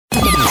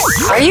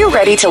you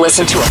ready to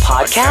listen to a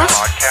podcast?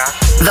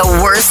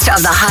 The worst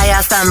of the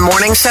High FM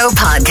Morning Show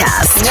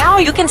podcast. Now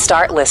you can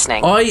start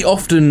listening. I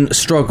often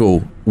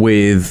struggle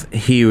with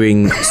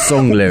hearing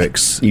song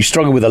lyrics. You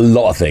struggle with a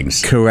lot of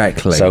things.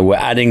 Correctly. So we're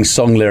adding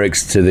song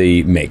lyrics to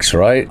the mix,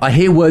 right? I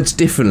hear words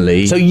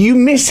differently. So you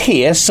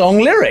mishear song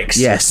lyrics?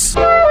 Yes.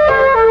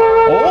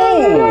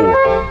 Oh,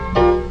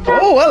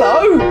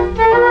 hello.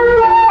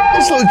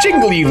 This little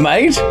jingle you've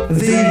made.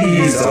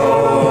 These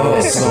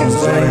are songs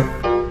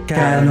I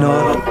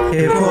cannot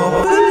hear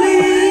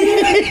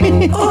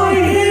properly. I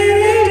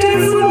hear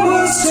different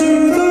words to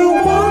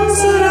the ones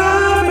that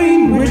have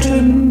been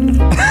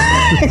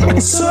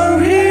written. So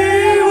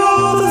here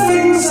are the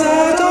things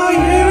that I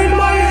hear in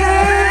my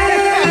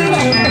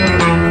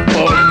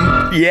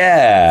head.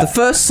 Yeah. The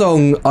first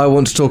song I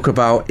want to talk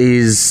about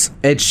is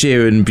Ed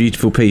Sheeran,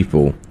 Beautiful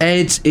People.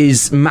 Ed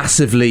is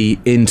massively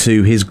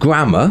into his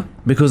grammar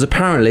because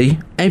apparently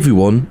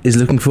everyone is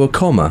looking for a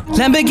comma.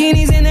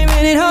 Lamborghinis and they're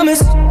renting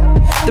hummus.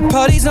 The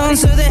party's on,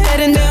 so they're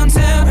heading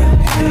downtown.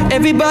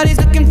 Everybody's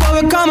looking for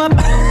a comma.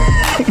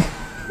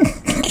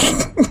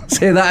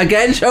 Say that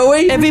again, shall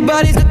we?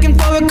 Everybody's looking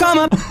for a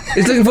comma.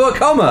 He's looking for a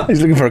comma.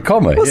 He's looking for a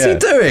comma. What's he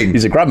doing?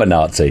 He's a grammar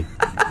Nazi.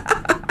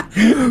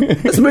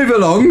 Let's move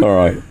along. All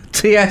right.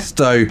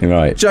 Tiesto,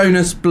 Right.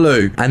 Jonas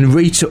Blue, and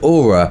Rita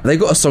Ora. They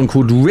got a song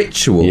called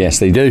Ritual. Yes,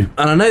 they do.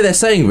 And I know they're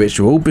saying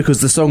Ritual because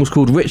the song's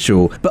called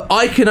Ritual, but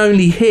I can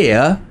only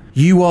hear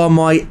You Are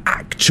My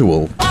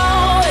Actual.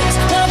 Always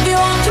love you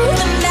all through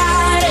the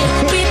night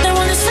and be there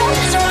when the sun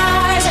is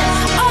rising.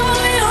 Oh,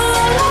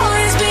 you'll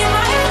always be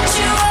my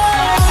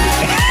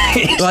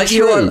actual. Like true,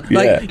 you're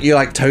like you're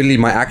like totally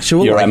my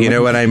actual. You're like, you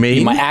know what I mean?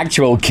 You're my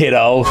actual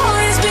kiddo.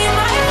 Always be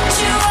my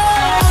actual.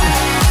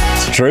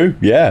 It's true.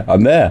 Yeah,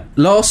 I'm there.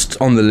 Last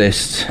on the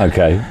list,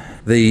 Okay.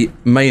 the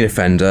main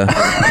offender,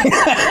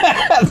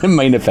 The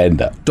main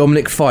offender.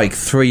 Dominic Fike,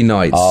 3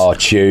 Nights. Oh,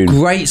 tune.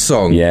 Great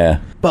song. Yeah.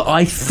 But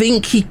I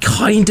think he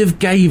kind of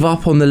gave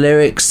up on the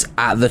lyrics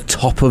at the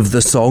top of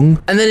the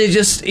song. And then it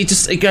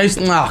goes,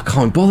 I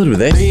can't bother with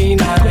this. 3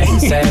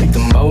 nights at the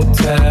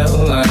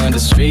motel under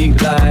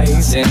street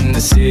lights in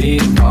the city.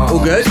 All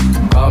good.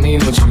 Call me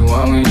what you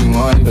want when you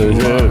want if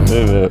you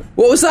want.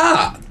 What was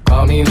that?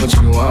 Call me what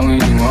you want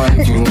when you want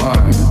if you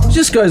want. It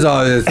just goes,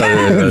 and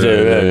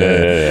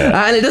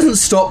it doesn't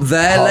stop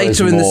there. Oh, Later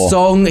there's in the more.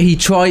 song, he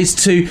tries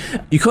to,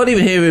 you can't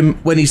even hear him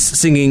when he's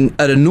singing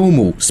at a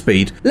normal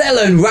speed, let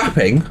alone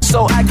rapping.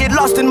 So I get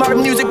lost in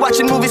modern music,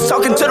 watching movies,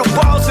 talking to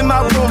the walls in my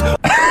room.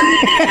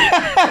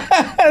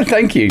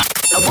 Thank you.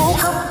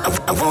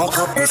 I woke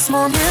up this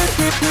morning.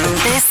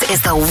 This is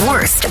the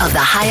worst of the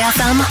High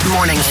FM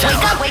Morning Show.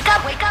 Wake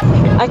up.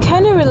 I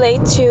kind of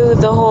relate to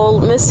the whole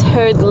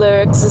misheard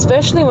lyrics,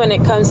 especially when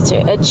it comes to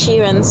Ed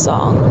Sheeran's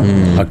song.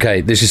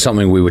 Okay, this is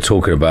something we were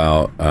talking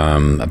about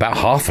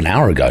half an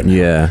hour ago now.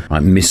 Yeah. I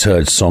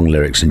misheard song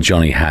lyrics, and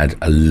Johnny had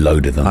a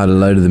load of them. I had a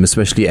load of them,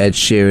 especially Ed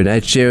Sheeran.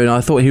 Ed Sheeran,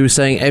 I thought he was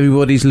saying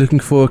everybody's looking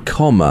for a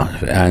comma.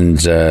 And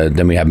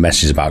then we had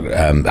messages about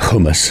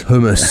hummus.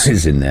 Hummus.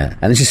 is in there.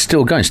 And this is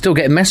still going. Still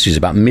getting messages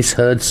about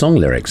misheard song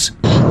lyrics.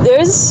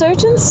 There's a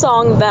certain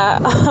song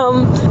that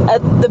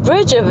at the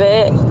bridge of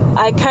it,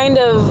 I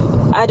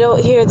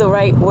don't hear the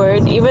right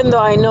word, even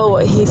though I know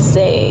what he's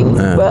saying.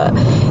 But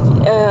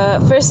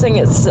first thing,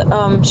 it's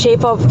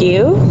Shape of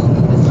You.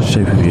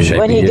 Shape of You.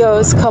 When he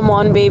goes, come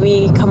on,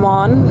 baby, come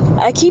on.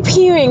 I keep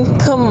hearing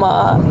come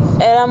on,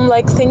 and I'm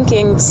like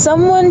thinking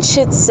someone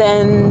should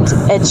send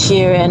Ed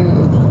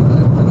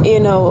Sheeran, you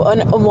know, an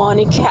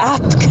Omani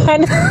cap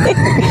kind of thing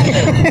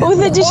with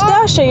a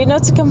dishdasher, you know,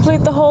 to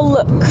complete the whole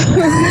look.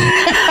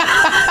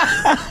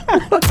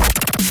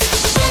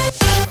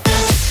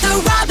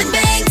 The Robin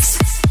Banks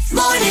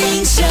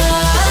Morning Show.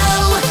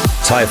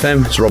 Hi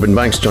FM, it's Robin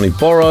Banks, Johnny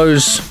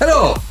Borrows.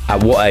 Hello.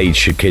 At what age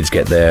should kids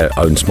get their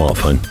own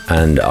smartphone?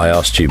 And I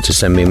asked you to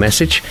send me a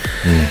message.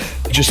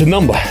 Just a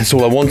number, that's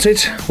all I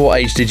wanted. What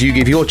age did you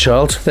give your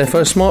child their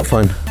first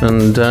smartphone?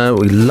 And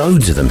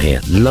loads of them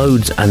here.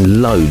 Loads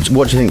and loads.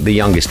 What do you think the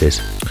youngest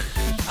is?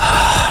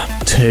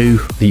 2.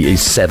 He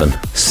is 7.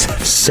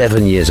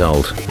 7 years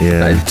old.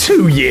 Yeah.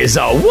 2 years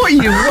old. What are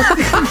you...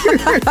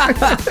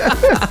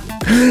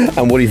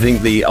 And what do you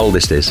think the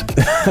oldest is?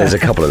 There's a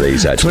couple of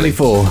these, actually.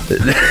 24.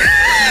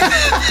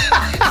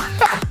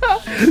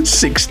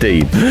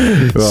 16.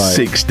 Right.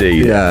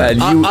 16. Yeah.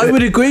 And I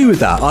would agree with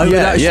that. I would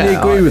actually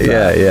agree with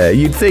that. Yeah.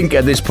 You'd think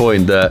at this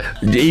point that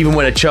even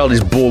when a child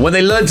is born, when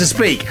they learn to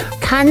speak,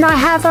 can I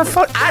have a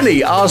phone?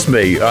 Annie asked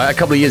me a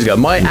couple of years ago,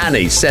 my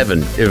Annie,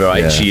 7, right,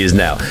 Yeah. she is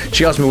now.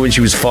 She asked me when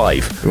she was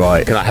 5,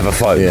 Right. can I have a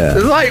phone? Yeah.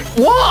 It's like,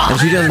 what? And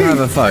she doesn't have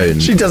a phone.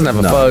 She doesn't have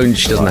a phone,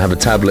 she doesn't have a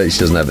tablet, she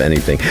doesn't have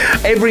anything.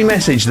 Every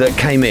message that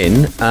came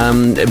in,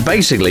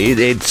 basically,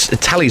 it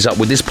tallies up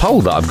with this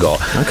poll that I've got.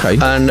 Okay.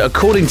 And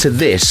according to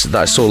this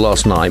that I saw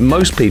last night,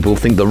 most people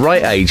think the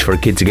right age for a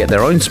kid to get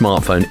their own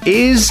smartphone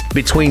is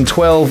between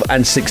 12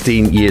 and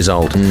 16 years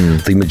old.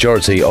 The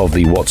majority of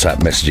the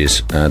WhatsApp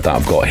messages that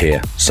I've got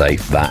here say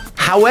that.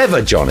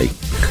 However, Johnny,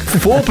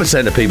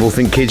 4% of people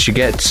think kids should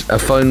get a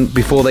phone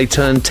before they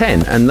turn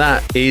 10, and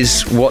that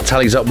is what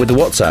tallies up with the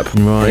WhatsApp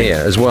here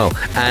as well.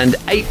 And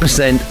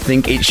 8%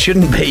 think it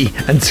shouldn't be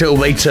until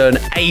they turn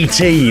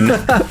 18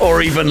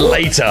 or even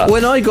later.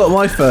 When I got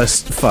my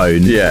first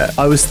phone,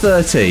 I was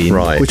 13,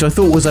 which I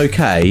thought was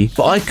okay,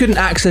 but I couldn't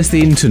access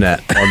the internet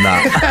on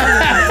that.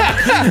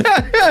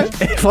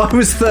 If I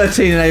was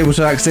 13 and able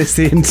to access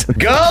the internet...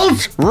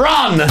 Girls,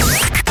 run!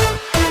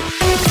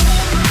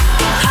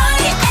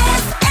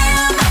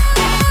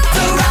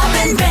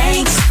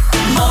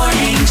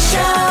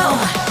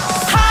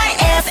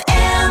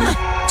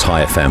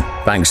 Hi FM.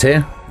 Banks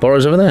here.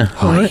 Borrow's over there.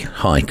 Hi.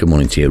 Hi, good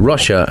morning to you.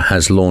 Russia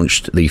has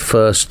launched the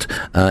first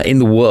in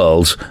the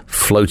world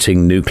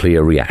floating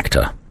nuclear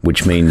reactor,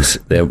 which means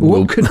there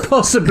will... What could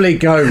possibly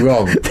go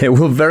wrong? There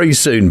will very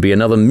soon be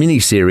another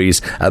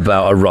mini-series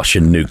about a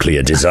Russian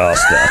nuclear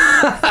disaster.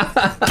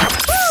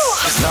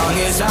 As long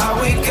as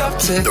I wake up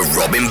to the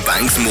Robin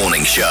Banks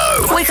Morning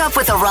Show. Wake up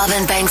with the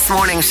Robin Banks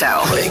Morning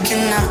Show.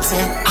 Waking up to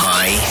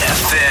High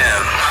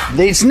FM.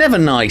 It's never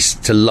nice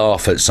to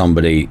laugh at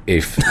somebody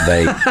if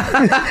they...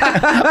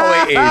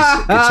 Oh, it is.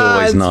 It's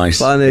always nice.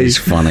 Funny. It's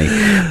funny.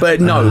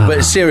 But no,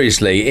 but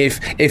seriously,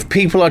 if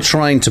people are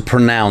trying to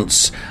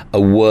pronounce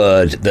a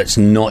word that's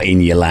not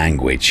in your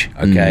language,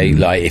 okay,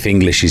 like if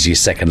English is your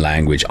second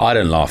language, I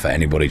don't laugh at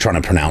anybody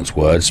trying to pronounce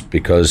words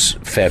because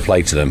fair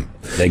play to them.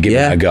 They give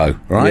it a go,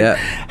 right? Yeah.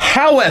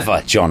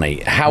 However,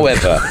 Johnny,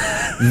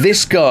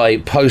 this guy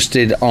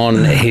posted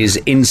on his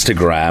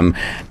Instagram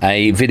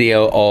a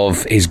video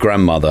of his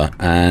grandmother,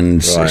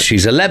 and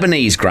she's a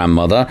Lebanese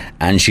grandmother,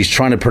 and she's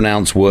trying to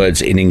pronounce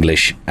words in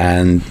English,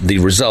 and the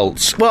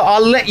results, well,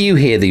 I'll let you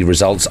hear the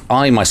results.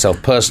 I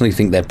myself personally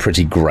think they're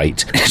pretty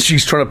great.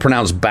 She's trying to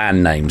pronounce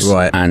band names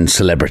and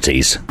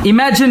celebrities.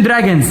 Imagine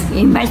Dragons.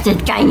 Imagine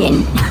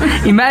Dragons.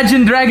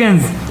 Imagine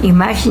Dragons.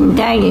 Imagine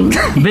Dragons.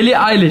 Billie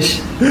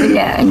Eilish.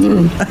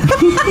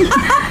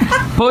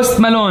 Post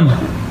Malone.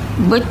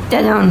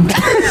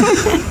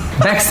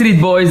 Backstreet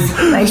Boys.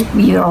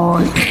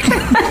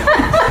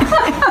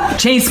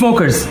 Chain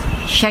Smokers.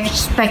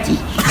 Spaghetti.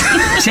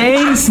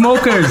 Chain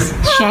Smokers.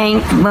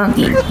 Shank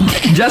Monkey.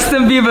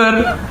 Justin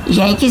Bieber.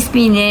 Yankee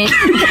Spinach.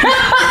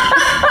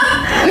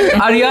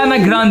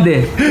 Ariana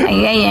Grande.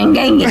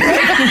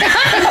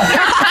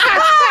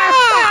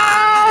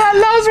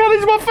 Last one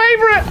is my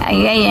favourite.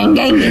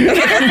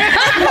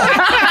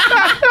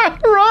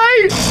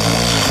 Right.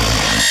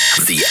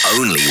 The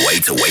only way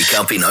to wake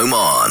up in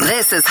Oman.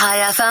 This is High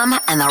FM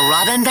and the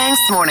Robin Banks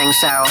Morning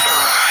Show.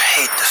 I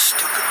hate this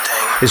stupid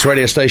thing. This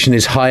radio station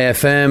is High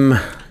FM.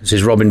 This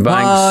is Robin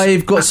Banks.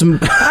 I've got some...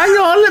 Hang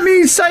on, let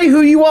me say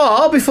who you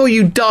are before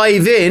you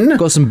dive in.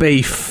 Got some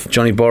beef.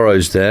 Johnny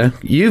Borrow's there.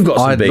 You've got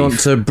some beef. I'd want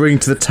to bring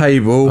to the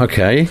table.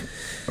 Okay.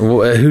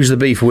 Who's the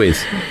beef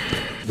with?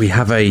 We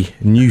have a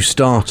new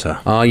starter.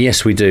 Ah,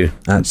 yes, we do.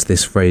 That's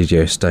this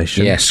radio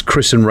station. Yes,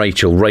 Chris and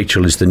Rachel.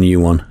 Rachel is the new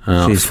one.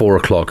 She's 4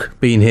 o'clock.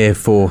 Been here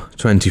for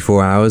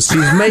 24 hours.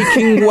 She's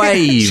making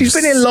waves. She's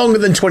been here longer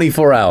than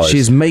 24 hours.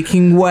 She's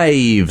making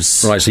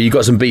waves. Right, so you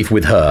got some beef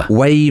with her.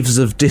 Waves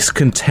of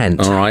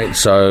discontent. All right,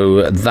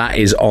 so that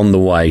is on the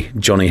way.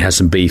 Johnny has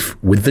some beef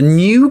with the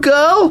new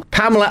girl.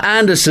 Pamela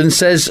Anderson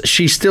says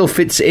she still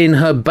fits in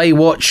her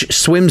Baywatch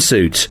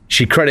swimsuit.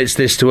 She credits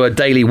this to her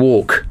daily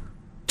walk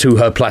to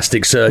her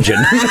plastic surgeon.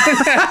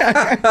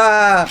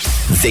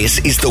 This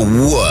is the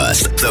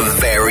worst, the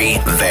very,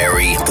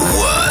 very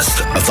worst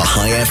of the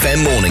High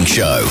FM Morning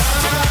Show.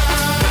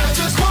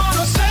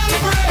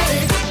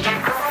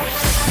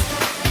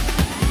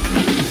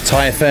 It's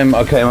High FM.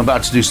 Okay, I'm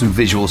about to do some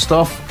visual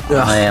stuff.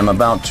 I am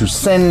about to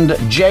send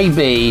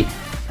JB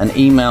an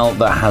email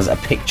that has a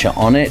picture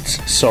on it.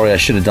 Sorry, I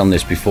should have done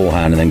this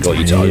beforehand and then got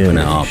you to open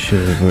it up.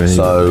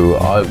 So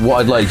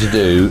what I'd like to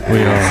do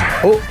is...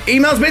 Oh,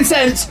 email's been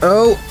sent!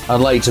 Oh. I'd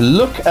like you to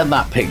look at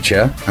that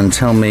picture and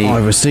tell me... I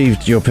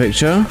received your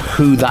picture.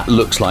 Who that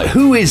looks like.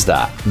 Who is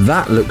that?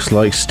 That looks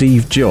like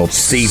Steve Jobs.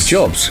 Steve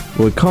Jobs?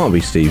 Well, it can't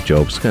be Steve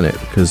Jobs, can it?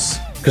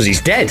 Because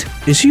he's dead.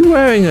 Is he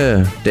wearing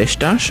a dish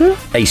dasher?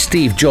 A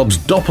Steve Jobs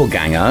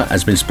doppelganger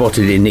has been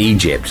spotted in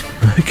Egypt.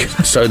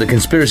 So the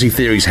conspiracy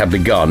theories have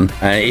begun.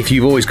 If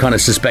you've always kind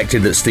of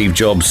suspected that Steve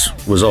Jobs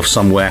was off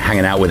somewhere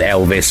hanging out with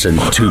Elvis and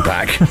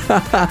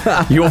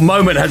Tupac, your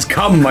moment has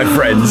come, my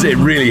friends. It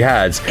really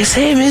has. It's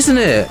him, isn't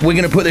it? We're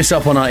going to put this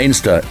up on our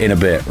Insta in a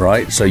bit,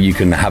 right? So you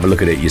can have a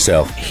look at it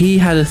yourself. He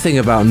had a thing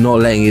about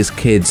not letting his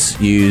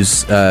kids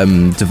use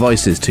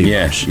devices too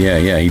much.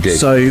 Yeah, he did.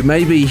 So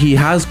maybe he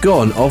has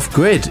gone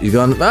off-grid. He's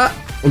gone,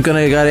 I'm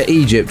going to go to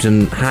Egypt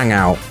and hang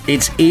out.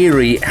 It's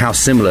eerie how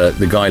similar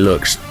the guy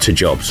looks to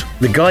Jobs.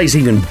 The guy's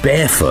even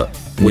barefoot,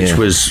 which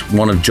was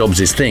one of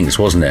Jobs' things,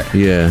 wasn't it?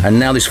 Yeah. And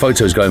now this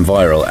photo is going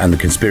viral and the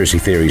conspiracy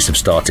theories have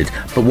started.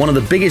 But one of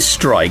the biggest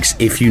strikes,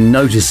 if you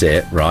notice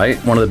it,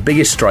 right, one of the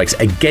biggest strikes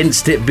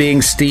against it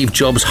being Steve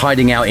Jobs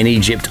hiding out in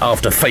Egypt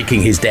after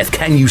faking his death.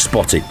 Can you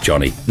spot it,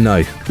 Johnny?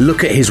 No.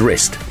 Look at his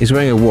wrist. He's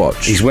wearing a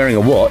watch. He's wearing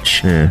a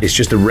watch. Yeah. It's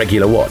just a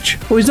regular watch.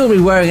 Well, he's not going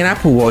to be wearing an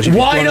Apple Watch.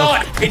 Why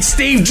not? It's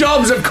Steve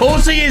Jobs. Of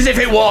course he is if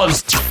it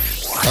was.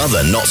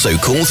 Other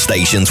not-so-cool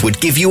stations would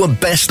give you a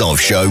best-of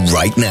show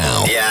right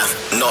now. Yeah,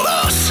 not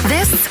us.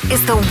 This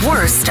is the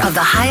worst of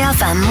the High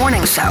FM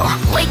morning show.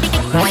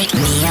 Wake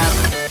me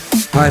up.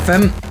 Hi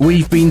FM,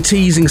 we've been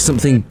teasing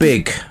something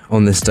big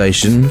on this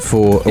station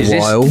for a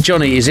while.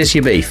 Johnny, is this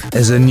your beef?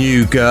 There's a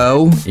new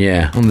girl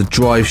on the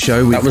Drive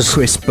show with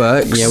Chris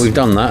Burks. Yeah, we've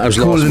done that. That was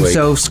Call last week.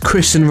 themselves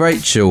Chris and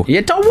Rachel.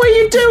 Yeah, what are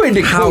you doing?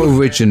 How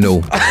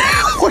original.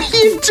 What are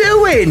you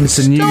doing? It's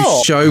a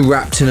new show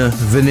wrapped in a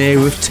veneer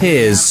of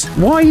tears.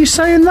 Why are you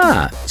saying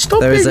that?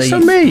 Stop being so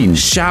mean.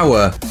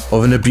 Shower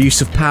of an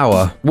abuse of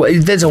power. What,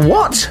 there's a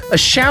what? A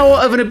shower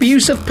of an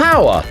abuse of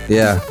power?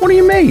 Yeah. What do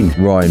you mean?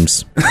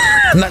 Rhymes.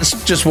 And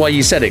that's just why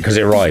you said it, because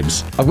it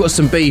rhymes. I've got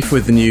some beef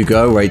with the new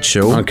girl,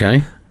 Rachel.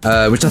 Okay.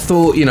 Which I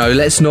thought,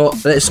 let's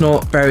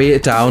not bury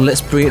it down.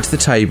 Let's bring it to the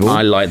table.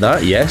 I like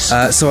that. Yes.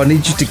 So I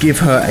need you to give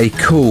her a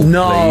call,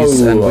 please,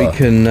 and we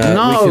can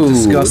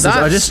discuss this.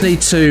 I just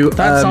need to.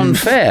 That's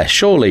unfair,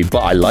 surely,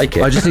 but I like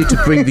it. I just need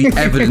to bring the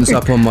evidence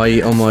up on my.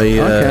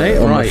 Okay,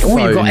 right. Oh,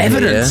 you've got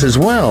evidence as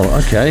well.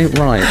 Okay,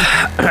 right.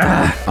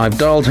 I've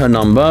dialed her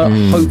number.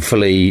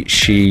 Hopefully,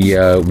 she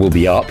will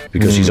be up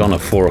because she's on at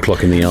 4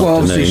 o'clock in the afternoon. Well,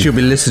 obviously, she'll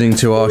be listening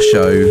to our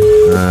show.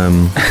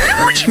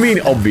 What do you mean?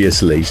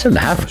 Obviously, she doesn't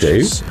have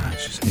to.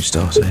 She's a new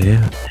starter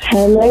here.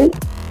 Hello.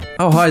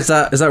 Oh, hi. Is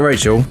that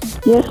Rachel?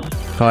 Yes.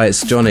 Hi,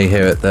 it's Johnny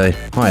here at the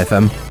Hi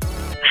FM.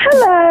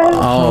 Hello.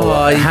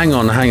 Oh, hang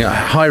on.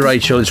 Hi,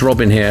 Rachel. It's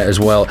Robin here as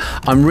well.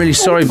 I'm really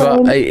sorry,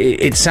 but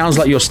it sounds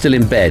like you're still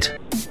in bed.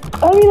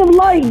 I mean, I'm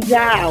lying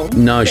down.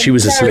 No, she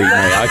was asleep, mate.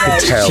 I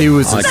could tell.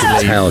 I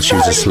could tell she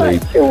was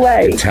asleep.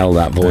 I could tell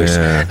that voice.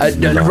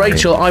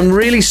 Rachel, I'm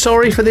really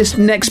sorry for this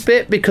next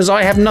bit because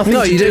I have nothing to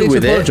do with it. No, you don't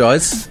need to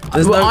apologise.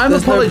 I'm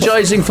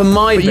apologising for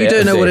my bit. But you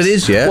don't know what it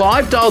is yet. Well,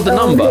 I've dialed the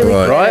number,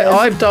 right?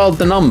 I've dialed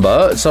the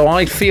number, so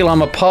I feel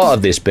I'm a part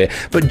of this bit.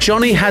 But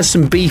Johnny has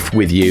some beef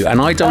with you,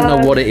 and I don't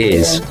know what it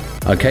is.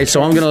 Okay,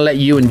 so I'm going to let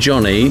you and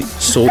Johnny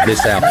sort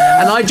this out.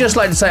 And I'd just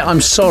like to say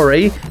I'm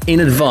sorry in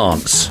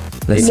advance.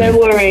 No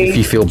worries. If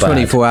you feel bad.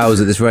 24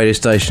 hours at this radio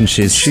station.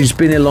 She's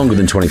been here longer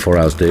than 24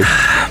 hours, dude.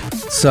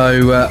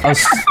 So I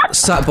was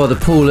sat by the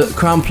pool at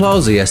Crown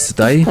Plaza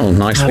yesterday. Oh,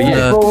 nice for you.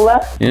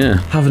 Yeah.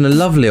 Having a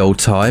lovely old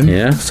time.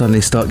 Yeah. Suddenly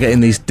start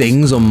getting these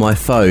dings on my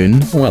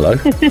phone. Oh, hello.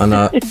 And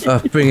I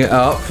bring it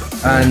up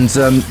and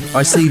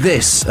I see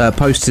this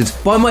posted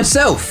by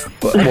myself.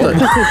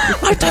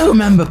 I don't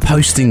remember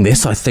posting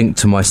this, I think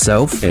to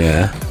myself.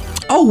 Yeah.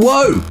 Oh,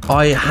 whoa!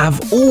 I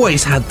have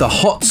always had the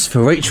hots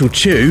for Rachel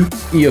Chu.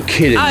 You're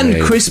kidding me.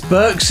 And Chris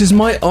Burks is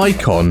my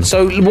icon.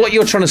 So what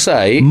you're trying to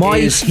say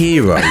is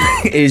hero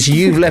is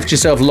you've left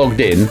yourself logged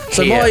in.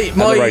 So my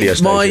radio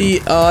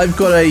station. I've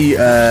got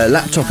a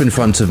laptop in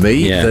front of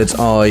me that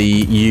I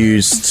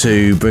use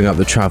to bring up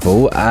the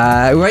travel.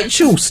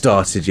 Rachel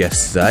started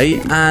yesterday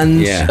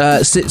and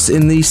sits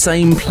in the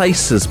same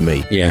place as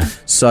me. Yeah.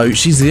 So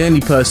she's the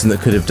only person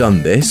that could have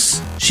done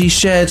this. She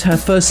shared her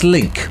first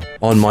link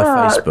on my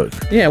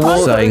Facebook. Yeah,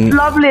 well, saying, it's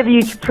lovely of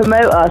you to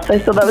promote us. I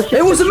thought that was just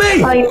it wasn't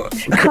me.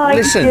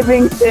 Kind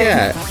giving thing.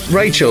 Yeah,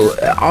 Rachel,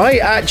 I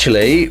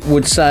actually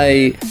would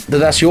say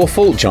that's your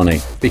fault,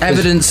 Johnny.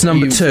 Evidence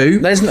number 2.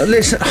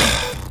 Listen.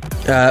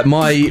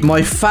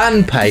 My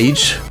fan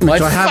page.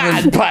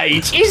 Fan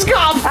page? He's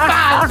got a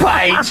fan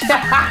page!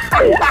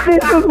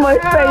 This was my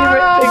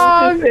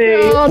favourite thing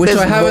to see. Which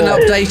I haven't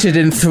updated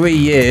in 3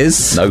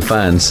 years. No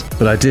fans.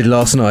 But I did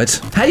last night.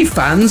 Hey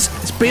fans,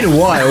 it's been a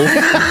while.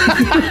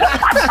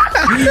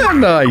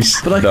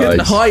 Nice. But I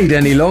couldn't hide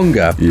any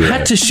longer. Yeah.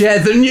 Had to share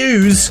the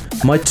news.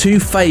 My two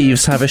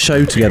faves have a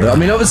show together. I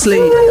mean, obviously,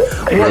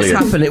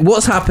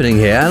 what's happening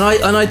here,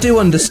 and I do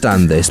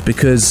understand this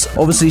because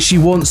obviously she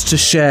wants to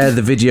share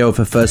the video of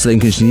her first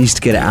link and she needs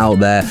to get it out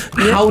there.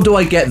 Yeah. How do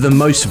I get the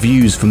most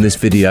views from this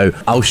video?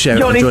 I'll share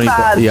it on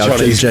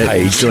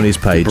Johnny's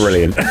page.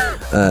 Brilliant.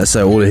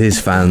 So all of his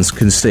fans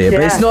can see it.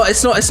 Yeah. But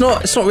it's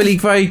not really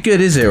very good,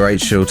 is it,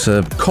 Rachel,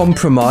 to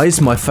compromise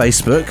my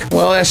Facebook?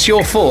 Well, that's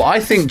your fault. I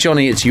think,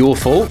 Johnny, it's your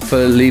fault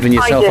for leaving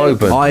yourself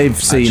open.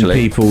 I've seen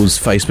people's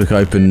Facebook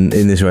open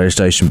in this radio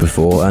station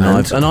before, and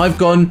I've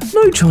gone,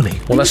 no, Johnny.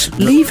 Well,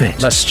 leave it.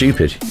 That's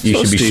stupid. You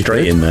should be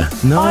straight in there.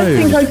 No. I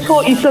think I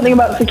taught you something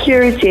about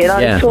security, and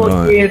I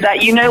taught you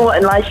that you know what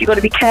in life you've got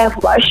to be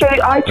careful. But I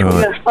taught you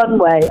in a fun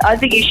way. I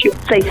think you should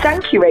say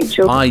thank you,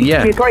 Rachel.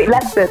 Yeah. It's a great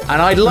lesson.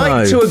 And I'd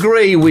like to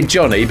agree with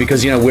Johnny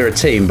because we're a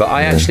team, but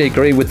I actually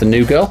agree with the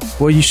new girl.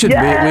 Well, you should.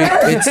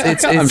 Yeah.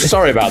 I'm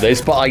sorry about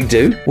this, but I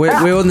do.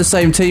 We're on the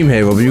same team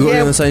here, Robin. You've got to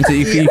be on the same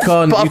team. You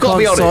can't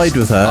side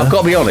with her. I've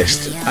got to be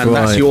honest, and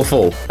that's your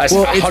fault. That's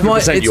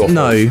 100% your fault.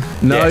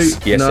 No, yes,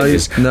 it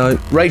is. No.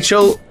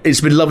 Rachel, it's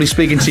been lovely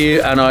speaking to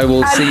you, and I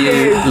will see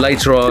you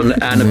later on.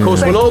 And of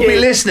course, we'll all be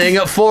listening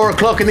at 4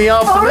 o'clock in the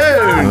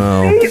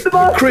afternoon.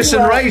 Chris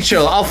and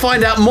Rachel. I'll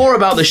find out more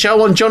about the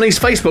show on Johnny's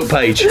Facebook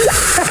page.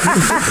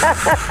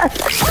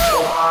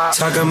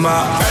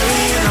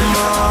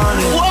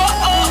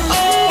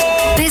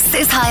 This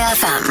is High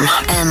FM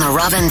and the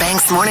Robin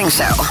Banks Morning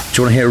Show. Do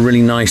you want to hear a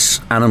really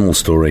nice animal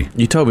story?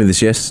 You told me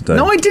this yesterday.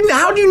 No, I didn't.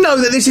 How do you know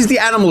that this is the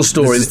animal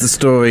story? This is the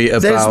story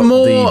about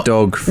the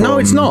dog from... No,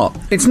 it's not.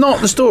 It's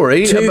not the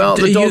story about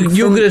the dog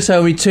You're going to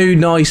tell me 2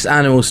 nice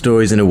animal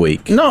stories in a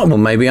week. No, well,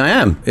 maybe I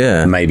am.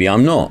 Yeah. Maybe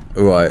I'm not.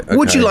 Right, okay.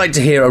 Would you like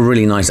to hear a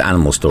really nice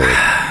animal story?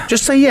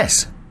 Just say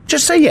yes.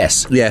 Just say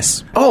yes.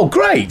 Yes. Oh,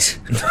 great.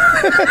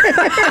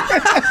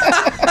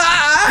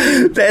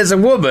 There's a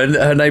woman,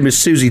 her name is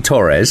Susie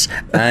Torres,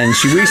 and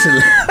she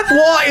recently...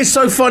 What is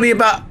so funny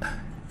about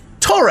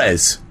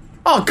Torres?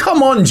 Oh,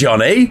 come on,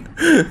 Johnny.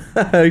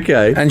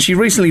 Okay. And she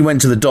recently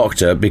went to the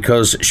doctor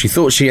because she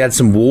thought she had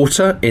some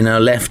water in her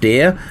left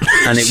ear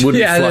and it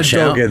wouldn't flush out. She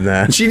had a dog in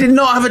there. She did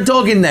not have a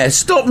dog in there.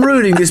 Stop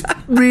ruining this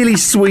really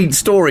sweet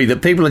story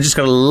that people are just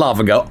going to love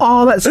and go,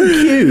 oh, that's so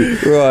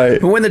cute.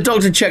 Right. But when the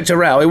doctor checked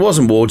her out, it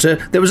wasn't water.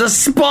 There was a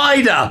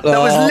spider that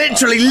was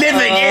literally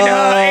living in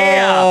her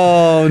ear.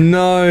 Oh,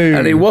 no.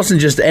 And it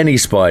wasn't just any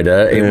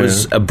spider. It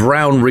was a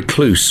brown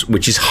recluse,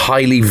 which is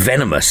highly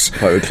venomous.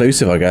 Quite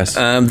reclusive, I guess.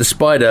 The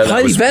spider...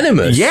 Highly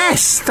venomous?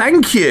 Yes,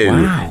 thank you.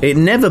 Wow. It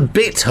never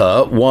bit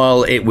her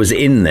while it was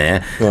in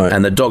there, right.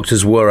 And the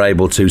doctors were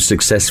able to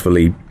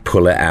successfully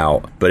pull it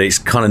out. But it's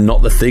kind of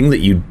not the thing that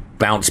you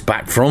bounce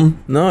back from.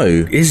 No.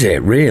 Is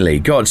it really?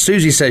 God,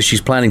 Susie says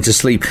she's planning to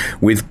sleep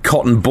with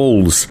cotton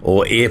balls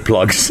or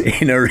earplugs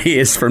in her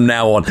ears from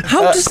now on.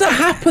 How does that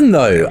happen,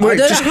 though? I don't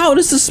know. How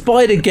does the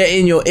spider get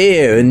in your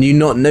ear and you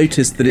not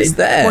notice that it's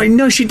there? Well,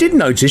 no, she did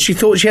notice. She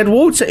thought she had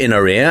water in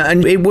her ear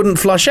and it wouldn't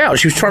flush out.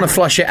 She was trying to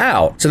flush it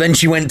out. So then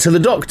she went to the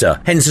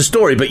doctor. Hence the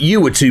story. But you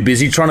were too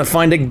busy trying to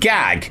find a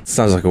gag.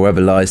 Sounds like a web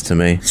of lies to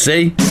me.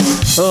 See?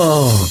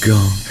 Oh,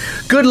 God.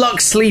 Good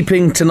luck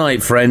sleeping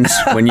tonight, friends,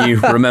 when you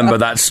remember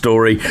that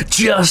story,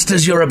 just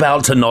as you're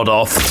about to nod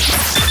off.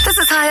 This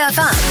is High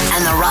FM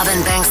and the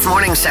Robin Banks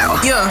Morning Show.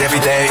 Yeah. Every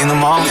day in the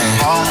morning.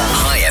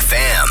 High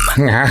FM.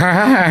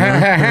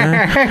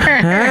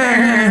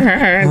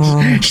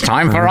 It's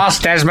time for us,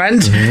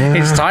 Desmond.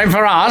 It's time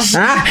for us.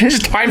 It's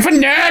time for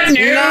Nerd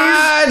News.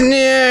 Nerd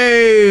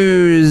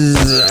News.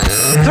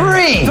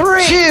 3,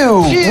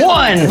 2,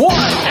 1. And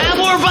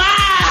we're back!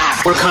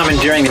 We're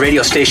commandeering the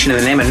radio station in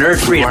the name of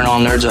Nerd Freedom. We're all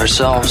nerds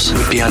ourselves.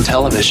 We'd be on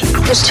television.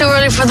 It's too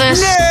early for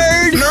this.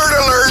 Nerd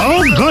alert!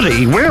 Oh,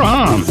 goody, we're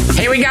on.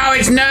 Here we go,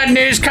 it's Nerd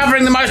News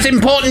covering the most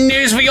important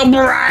news for your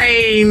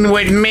brain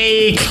with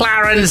me,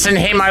 Clarence, and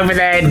him over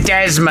there,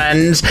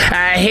 Desmond.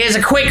 Here's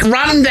a quick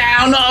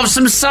rundown of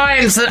some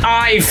science that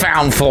I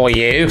found for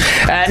you.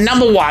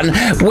 Number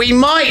 1, we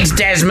might,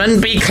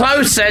 Desmond, be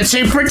closer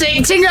to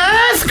predicting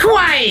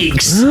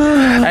earthquakes.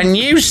 A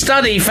new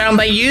study found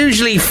they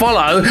usually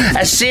follow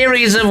a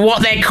series of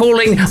what they're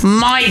calling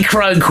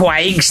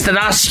microquakes that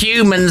us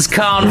humans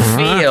can't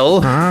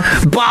feel,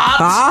 but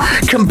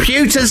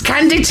computers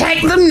can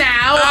detect them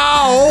now,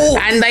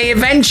 and they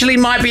eventually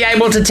might be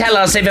able to tell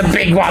us if a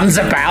big one's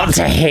about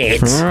to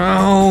hit.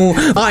 Oh,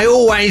 I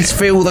always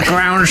feel the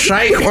ground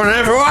shake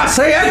whenever I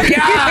see a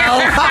girl.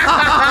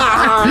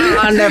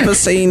 I've never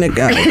seen a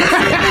girl.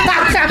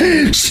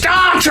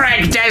 Star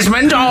Trek,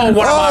 Desmond.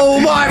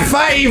 My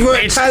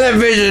favourite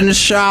television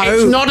show.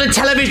 It's not a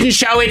television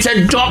show, it's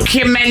a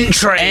documentary.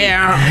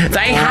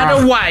 They had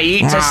a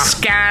way to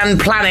scan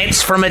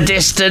planets from a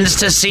distance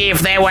to see if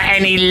there were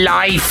any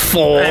life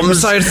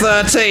forms. Episode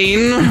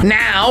 13.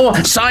 Now,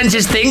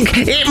 scientists think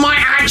it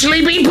might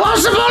actually be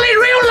possible in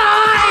real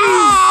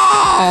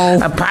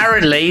life.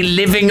 Apparently,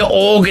 living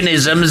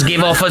organisms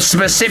give off a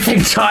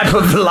specific type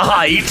of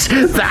light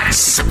that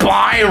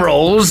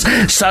spirals,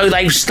 so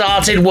they've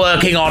started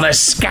working on a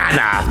scanner.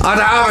 I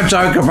don't have a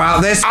joke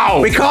about this.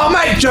 We can't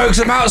make jokes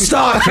about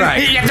Star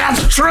Trek. Yeah,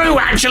 that's true,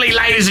 actually,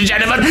 ladies and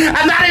gentlemen.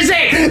 And that is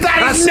it.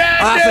 That's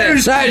Nerd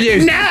News. Nerd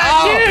News.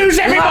 Nerd News,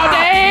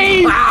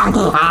 everybody.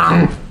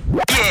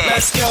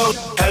 Let's go.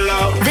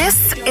 Hello.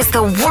 This is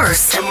the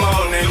worst of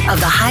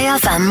the High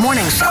FM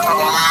Morning Show.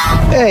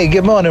 Hey,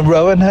 good morning,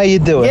 Rowan. How you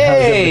doing?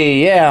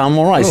 Hey, yeah, I'm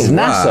all right. This is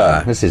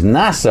NASA. This is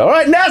NASA. All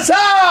right,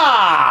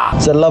 NASA!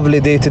 It's a lovely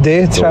day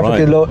today.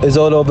 Traffic is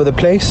all over the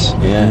place.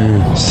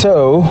 Yeah.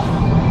 So,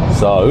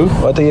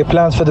 what are your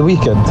plans for the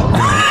weekend?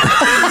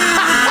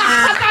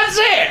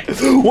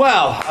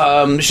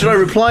 Well, should I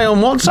reply on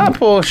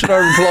WhatsApp or should I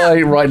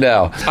reply right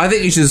now? I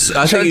think you should. Should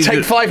I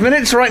take 5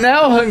 minutes right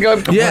now and go?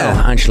 Yeah.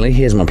 Well, actually,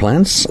 here's my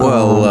plans.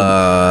 Well,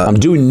 I'm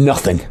doing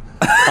nothing.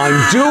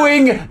 I'm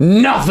doing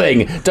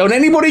nothing. Don't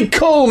anybody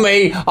call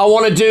me. I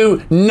want to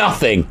do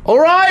nothing. All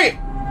right?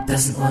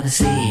 Doesn't want to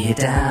see you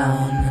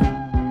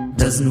down.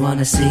 Doesn't want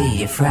to see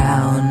you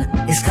frown.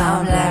 It's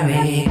Calm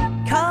Larry.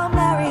 Calm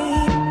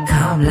Larry.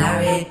 Calm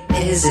Larry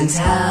is in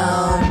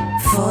town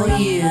for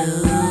you.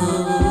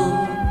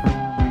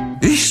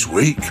 This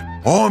week,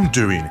 I'm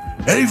doing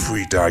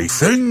everyday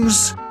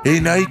things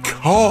in a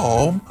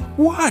calm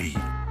way.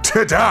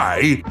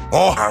 Today,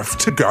 I have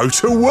to go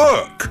to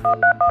work.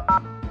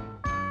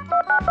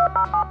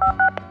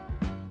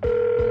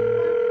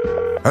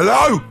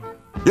 Hello?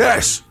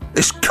 Yes,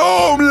 it's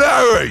Calm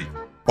Larry.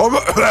 I'm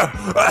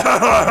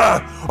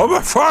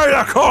afraid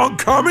I can't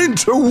come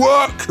into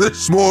work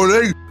this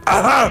morning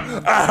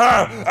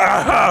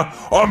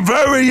I'm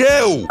very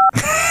ill.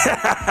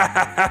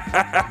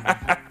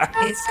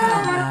 It's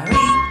Carl Larry.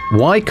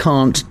 Why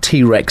can't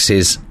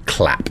T-Rexes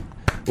clap?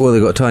 Well,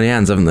 they've got tiny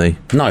hands, haven't they?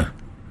 No.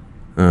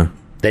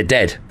 They're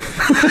dead.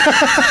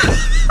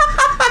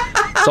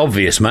 It's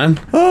obvious, man.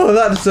 Oh,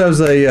 that deserves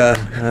a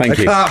Thank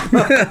you. clap.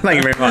 Thank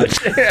you very much.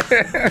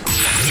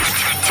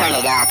 Turn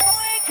it up.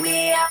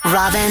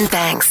 Robin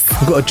Banks.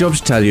 I've got a job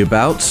to tell you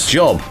about.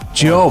 Job.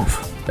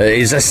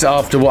 Is this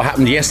after what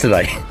happened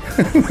yesterday?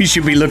 We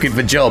should be looking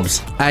for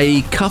jobs.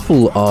 A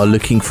couple are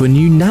looking for a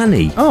new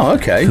nanny. Oh,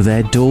 okay. For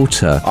their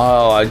daughter.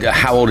 Oh,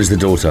 how old is the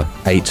daughter?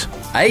 8.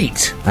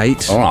 8?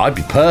 8. All right, I'd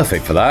be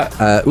perfect for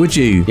that. Would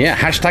you? Yeah,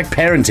 hashtag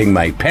parenting,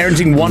 mate.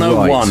 Parenting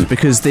 101. Right,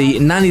 because the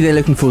nanny they're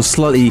looking for is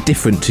slightly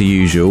different to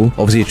usual.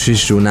 Obviously, a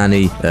traditional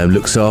nanny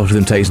looks after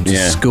them, takes them to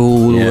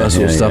school, all that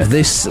sort of stuff. Yeah.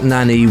 This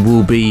nanny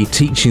will be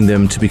teaching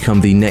them to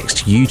become the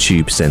next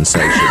YouTube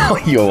sensation.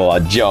 You're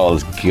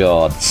Giles,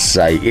 God's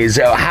sake.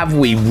 Have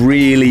we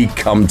really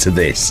come to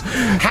this?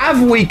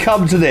 Have we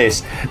come to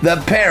this?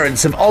 That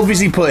parents have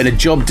obviously put in a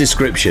job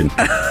description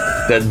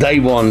that they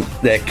want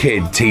their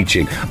kid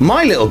teaching.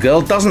 My little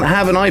girl doesn't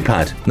have an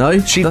iPad. No?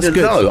 That's good.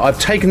 No, I've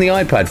taken the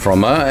iPad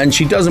from her, and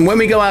she doesn't. When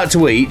we go out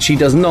to eat, she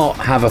does not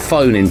have a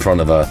phone in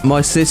front of her.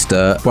 My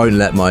sister won't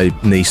let my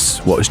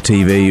niece watch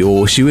TV,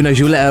 or she'll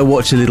let her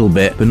watch a little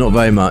bit, but not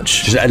very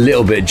much. Just a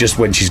little bit, just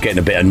when she's getting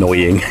a bit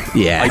annoying.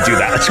 Yeah. I do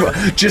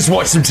that. Just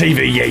watch some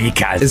TV. Yeah, you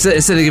can. Instead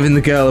of giving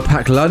the girl a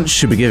packed lunch,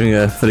 she'll be giving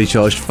her a fully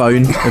charged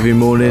phone every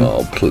morning.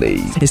 Oh,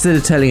 please. Instead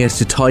of telling her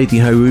to tidy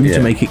her room to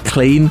make it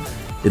clean,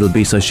 it'll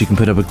be so she can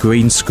put up a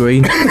green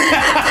screen.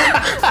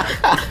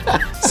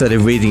 Instead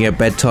of reading a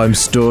bedtime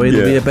story,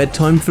 it'll be a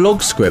bedtime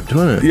vlog script,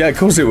 won't it? Yeah, of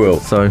course it will.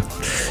 So, you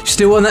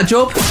still want that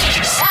job?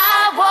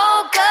 I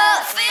woke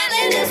up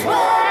feeling this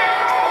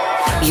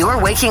way. You're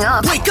waking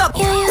up. Wake up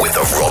with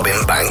the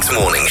Robin Banks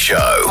Morning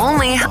Show.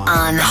 Only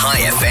on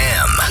High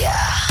FM.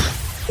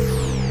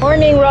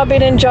 Morning,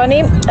 Robin and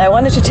Johnny. I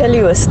wanted to tell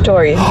you a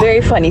story,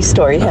 very funny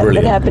story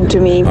that happened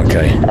to me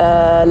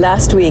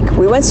last week.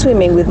 We went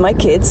swimming with my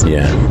kids,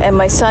 and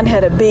my son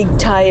had a big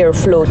tire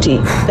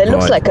floaty that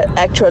looks like an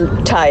actual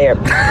tire.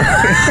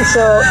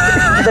 So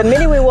the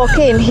minute we walk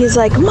in, he's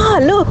like, "Ma,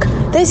 look,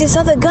 there's this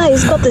other guy.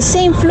 He's got the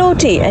same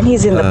floaty, and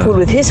he's in the pool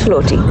with his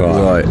floaty."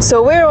 Right.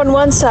 So we're on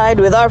one side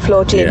with our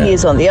floaty, and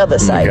he's on the other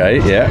side.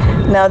 Okay, yeah.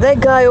 Now that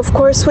guy, of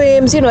course,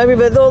 swims.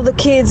 Everybody, all the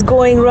kids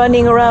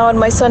running around.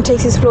 My son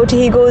takes his floaty.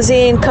 He goes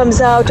in,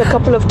 comes out a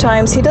couple of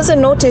times. He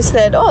doesn't notice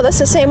that, that's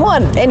the same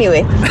one.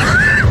 Anyway,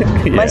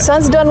 my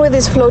son's done with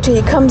his floaty.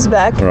 He comes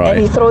back and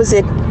he throws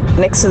it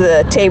next to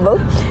the table.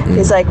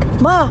 He's like,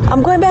 "Ma,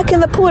 I'm going back in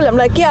the pool." I'm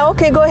like, "Yeah,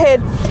 okay, go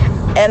ahead."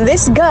 And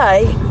this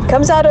guy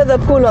comes out of the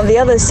pool on the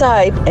other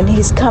side, and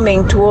he's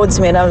coming towards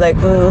me, and I'm like,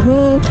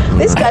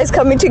 this guy's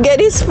coming to get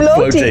his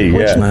floaty,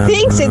 which he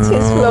thinks it's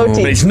his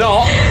floaty. But it's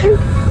not.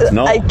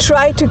 I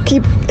try to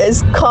keep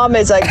as calm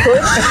as I could,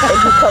 and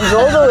he comes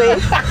all the way,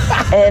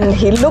 and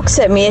he looks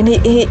at me, and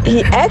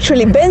he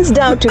actually bends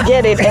down to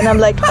get it, and I'm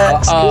like,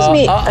 "Excuse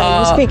me,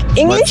 you speak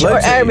English or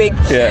Arabic?"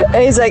 Yeah.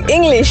 And he's like,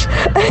 "English."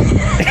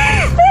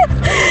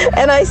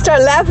 And I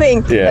start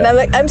laughing, and I'm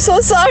like, "I'm so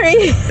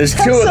sorry. There's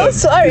I'm two of so them.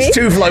 sorry. There's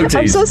two floaties.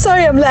 I'm so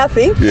sorry. I'm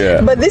laughing.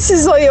 Yeah. But this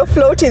is not your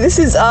floaty. This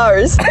is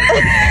ours."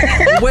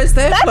 Where's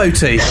their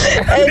floaty?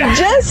 And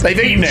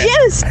they've eaten it.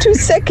 Just 2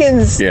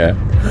 seconds. Yeah.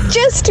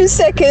 Just 2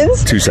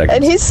 seconds. 2 seconds.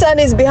 And his son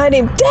is behind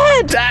him.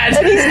 Dad!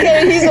 And he's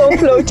getting his own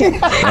floaty.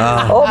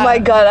 Oh my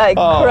God, I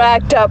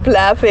cracked up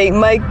laughing.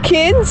 My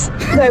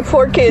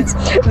 4 kids,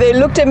 they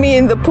looked at me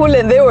in the pool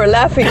and they were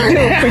laughing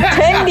too,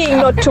 pretending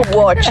not to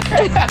watch.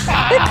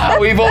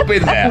 We've all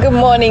been there. Good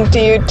morning to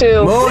you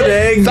too.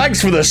 Morning.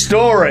 Thanks for the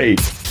story.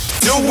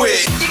 Do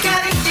it.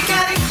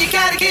 You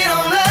gotta get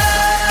on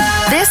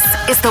up. This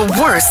is the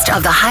worst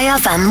of the High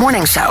FM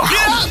morning show.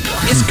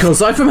 It's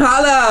Kozai from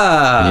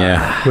Hala.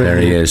 Yeah, there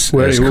he is.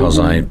 There's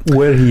Kozai.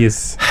 Where he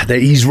is.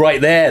 He's right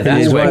there. That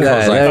is where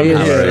Kozai from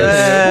Hala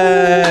is.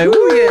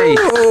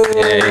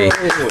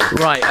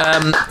 Right,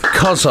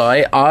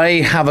 Kozai,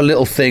 I have a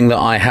little thing that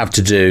I have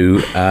to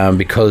do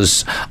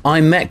because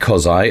I met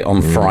Kozai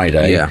on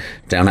Friday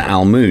down at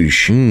Al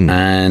Mouj,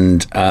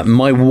 and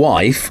my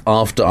wife,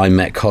 after I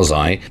met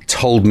Kozai,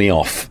 told me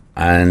off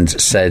and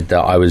said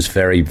that I was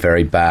very,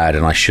 very bad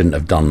and I shouldn't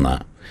have done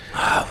that.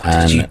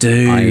 What did you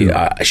do?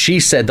 She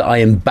said that I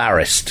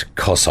embarrassed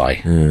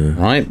Kozai,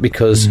 right?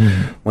 Because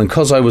when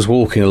Kozai was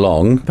walking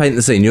along... Paint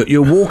the scene.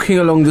 You're walking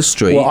along the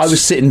street. Well, I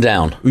was sitting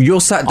down. You're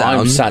sat down.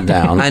 I'm sat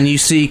down. And you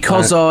see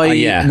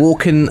Kozai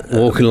walking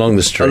along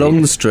the street.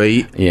 Along the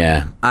street.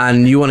 Yeah.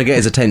 And you want to get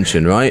his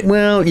attention, right?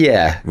 Well,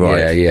 yeah.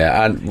 Right.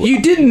 Yeah. And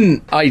you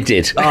didn't? I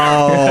did.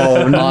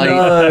 Oh, no.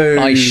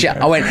 I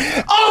went,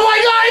 "Oh my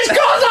God, it's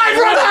Kozai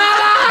from Hala!"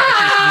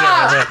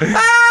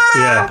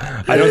 Yeah.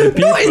 I know the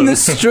people. Not in the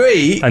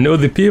street. I know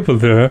the people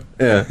there.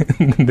 Yeah.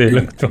 They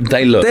look.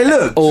 They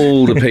look.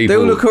 All the people. They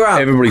all look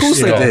around. Everybody Of course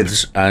stopped. they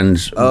did. And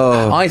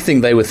I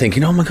think they were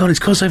thinking, oh my God, it's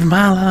Kosovo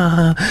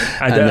Mala.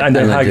 And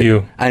they hug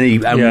you. And me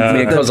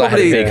and Kosovo had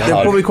a big hug.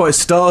 They're probably quite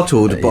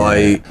startled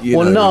by.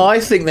 No, I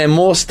think they're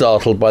more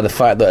startled by the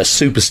fact that a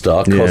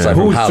superstar,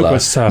 Kosovo Who's Mala.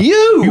 superstar?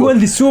 You are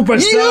the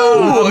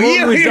superstar. I'm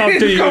always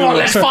after you. Come on,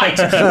 let's fight.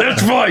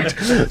 Let's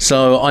fight.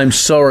 So I'm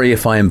sorry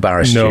if I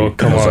embarrassed you. No,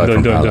 come on,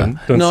 don't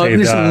say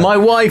listen, that. my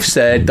wife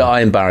said that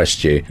I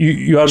embarrassed you.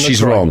 You are not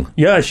She's right. wrong.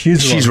 Yeah,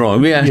 she's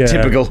wrong. Yeah,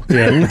 typical.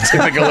 Yeah.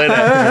 Typical,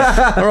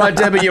 innit? All right,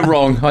 Debbie, you're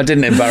wrong. I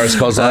didn't embarrass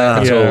Kosovo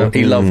at all.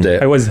 He loved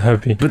it. I was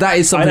happy. But that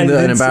is something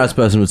that an embarrassed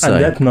person would say.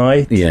 And that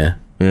night, Yeah.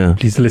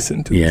 please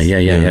listen to this.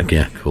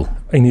 Yeah, cool.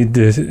 I need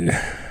this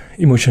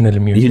emotional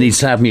music. You need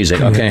sad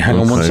music. Okay, hang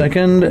on 1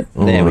 second.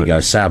 There we go,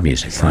 sad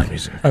music.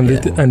 And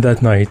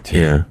that night,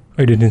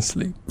 I didn't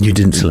sleep. You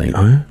didn't sleep?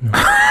 No.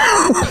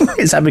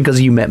 Is that because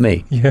you met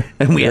me? Yeah.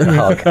 And we had a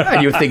hug.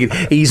 And you were thinking,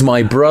 he's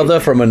my brother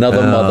from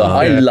another mother.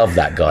 I love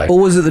that guy. Or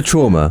was it the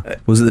trauma?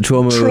 Was it the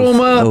trauma?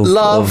 Trauma,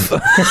 love,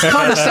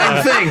 kind of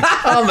same thing,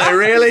 aren't they?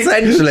 Really?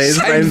 Essentially, it's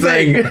the same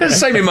thing,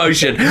 same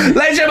emotion. Ladies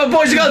and gentlemen,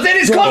 boys and girls,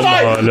 Dennis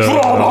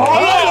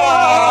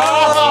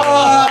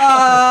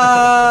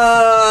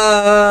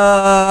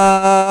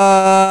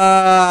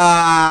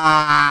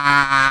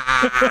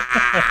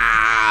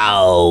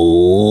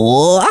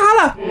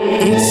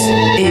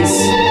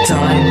It's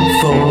time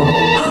for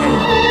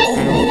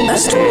a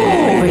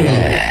story.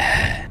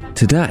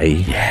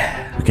 Today,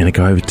 we're going to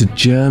go over to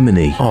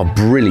Germany. Oh,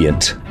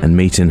 brilliant. And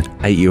meet an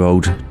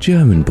 8-year-old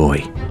German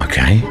boy.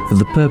 Okay. For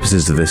the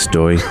purposes of this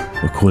story,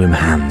 we'll call him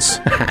Hans.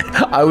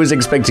 I was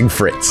expecting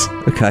Fritz.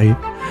 Okay.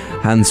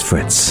 Hans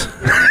Fritz.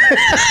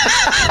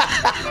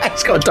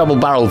 He's got a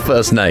double-barreled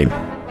first name.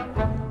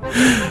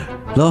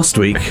 Last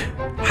week,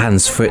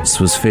 Hans Fritz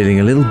was feeling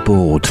a little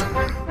bored.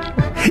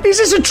 Is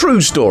this a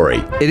true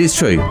story? It is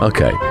true.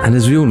 Okay. And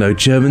as we all know,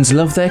 Germans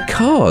love their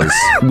cars.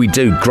 We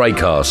do. Great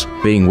cars.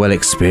 Being well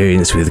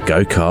experienced with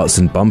go-karts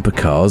and bumper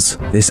cars,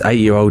 this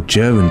 8-year-old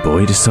German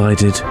boy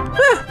decided,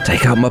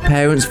 take out my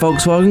parents'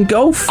 Volkswagen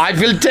Golf. I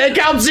will take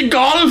out the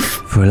Golf.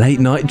 For a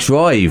late-night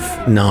drive.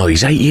 No,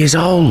 he's 8 years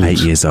old. 8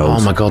 years old. Oh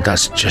my God,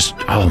 that's just...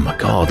 Oh my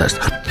God, that's...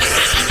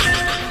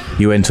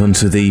 You went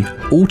onto the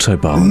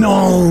Autobahn.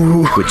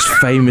 No! Which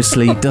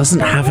famously doesn't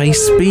have a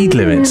speed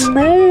limit.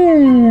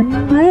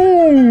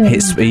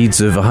 Hit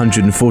speeds of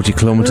 140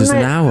 kilometres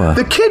an hour.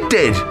 The kid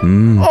did?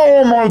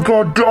 Oh my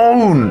God,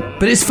 don't!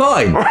 But it's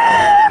fine.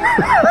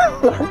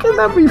 How can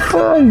that be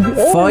fun?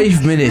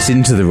 5 minutes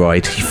into the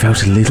ride, he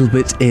felt a little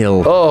bit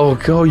ill. Oh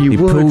God, He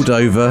pulled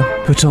over,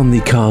 put on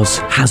the car's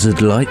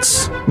hazard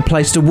lights, and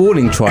placed a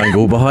warning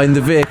triangle behind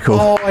the vehicle.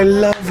 Oh, I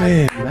love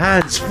him.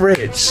 Hans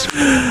Fritz.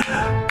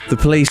 The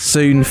police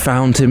soon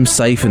found him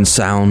safe and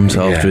sound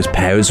after his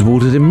parents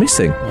reported him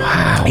missing.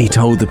 Wow. He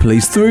told the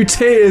police through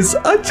tears,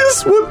 I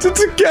just wanted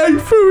to go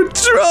for a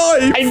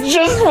drive. I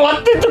just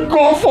wanted to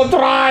go for a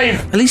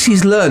drive. At least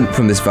he's learnt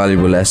from this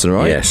valuable lesson,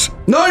 right? Yes.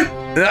 No!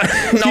 A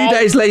few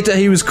days later,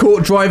 he was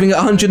caught driving at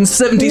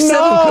 177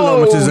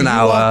 kilometres an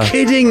hour. You are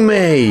kidding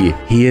me.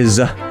 He is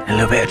in a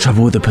little bit of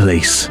trouble with the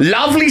police.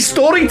 Lovely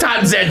story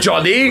time there,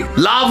 Johnny.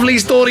 Lovely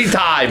story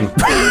time.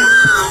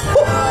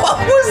 What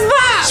was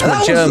that? It's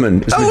my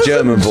German. It's my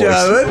German voice.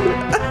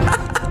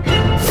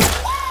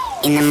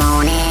 In the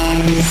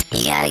morning,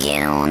 you gotta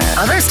get on up.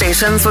 Other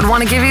stations would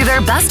want to give you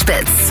their best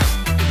bits.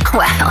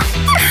 Well,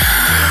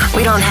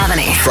 we don't have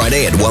any.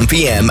 Friday at 1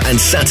 p.m. and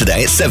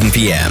Saturday at 7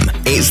 p.m.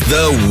 It's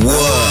the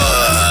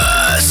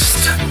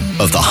worst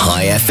of the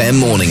High FM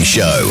morning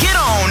show. Get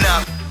on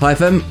up. Hi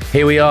FM.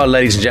 Here we are,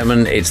 ladies and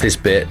gentlemen. It's this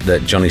bit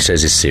that Johnny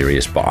says is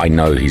serious, but I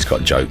know he's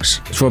got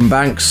jokes. It's Robin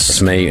Banks.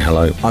 It's me.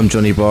 Hello. I'm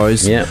Johnny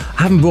Borrows. Yeah.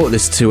 I haven't brought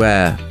this to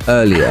air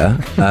earlier,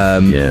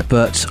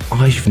 but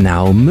I've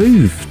now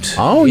moved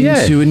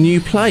into a new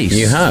place.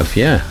 You have,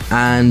 yeah.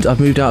 And I've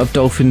moved out of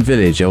Dolphin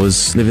Village. I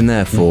was living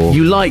there for...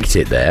 You liked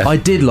it there? I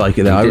did like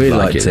it there. I really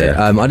liked it.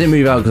 I didn't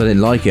move out because I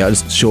didn't like it. I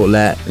just short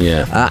let.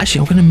 Yeah.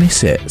 Actually, I'm going to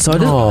miss it. So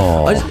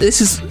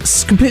this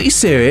is completely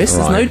serious. Right.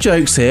 There's no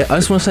jokes here. I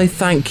just want to say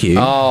thank you.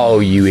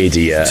 Oh, you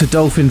idiot. To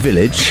Dolphin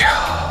Village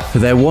for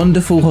their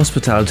wonderful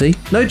hospitality.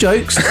 No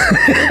jokes.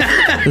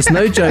 There's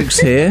no jokes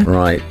here.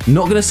 Right.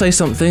 Not going to say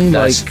something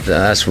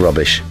that's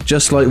rubbish.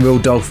 Just like real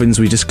dolphins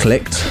we just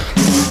clicked.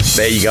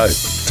 There you go.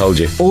 Told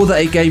you. Or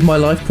that it gave my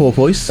life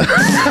porpoise. Gave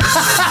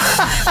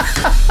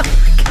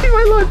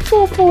my life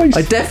porpoise.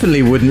 I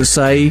definitely wouldn't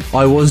say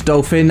I was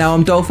dolphin, now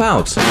I'm dolph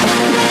out.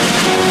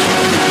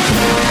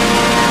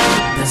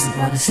 Doesn't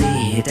wanna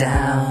see you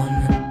down.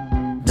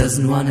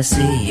 Doesn't wanna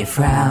see you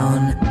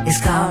frown.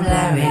 It's Calm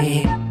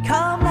Larry.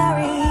 Calm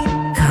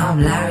Larry. Calm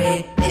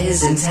Larry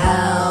is in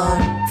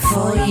town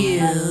for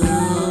you.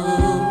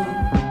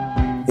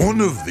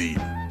 One of the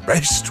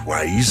best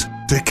ways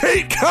to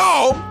keep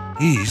calm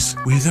is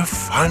with a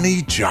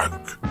funny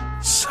joke.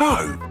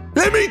 So,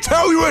 let me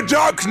tell you a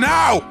joke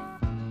now.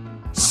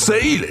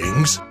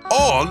 Ceilings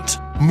aren't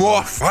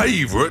my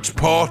favourite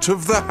part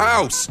of the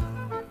house,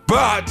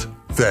 but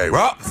They're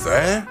up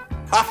there.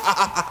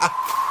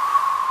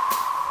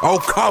 Oh,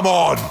 come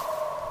on.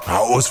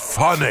 That was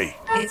funny.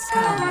 It's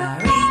Carl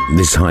Larry.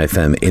 This is High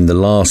FM. In the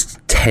last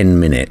 10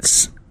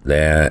 minutes,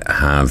 there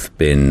have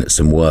been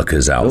some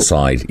workers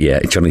outside. Yeah,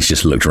 Johnny's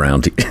just looked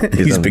around.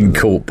 He's been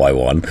caught by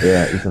one.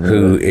 Yeah, he's having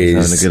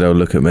a good old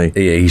look at me.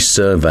 Yeah, he's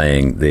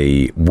surveying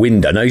the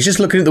window. No, he's just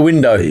looking at the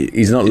window.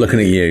 He's not looking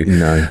at you.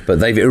 No. But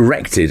they've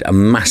erected a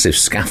massive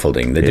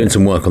scaffolding. They're doing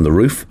some work on the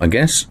roof, I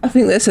guess. I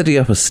think they're setting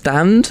up a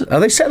stand.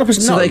 Are they setting up a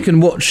stand? So they can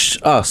watch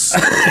us.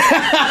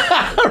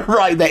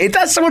 Right there.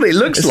 That's what it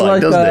looks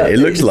like, doesn't it? It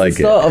looks like it.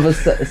 Start of a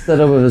set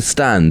up of a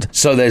stand.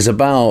 So there's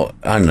about,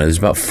 I don't know, there's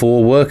about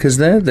 4 workers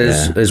there.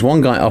 There's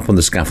one guy up on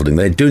the scaffolding.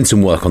 They're doing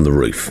some work on the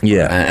roof.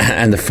 Yeah.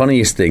 And the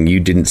funniest thing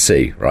you didn't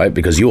see, right?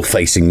 Because you're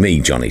facing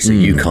me, Johnny, so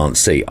you can't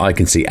see. I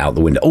can see out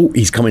the window. Oh,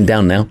 he's coming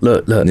down now.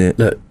 Look.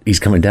 He's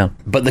coming down.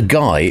 But the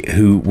guy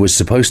who was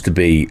supposed to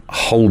be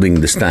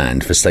holding the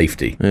stand for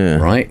safety,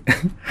 right,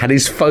 had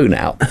his phone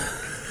out.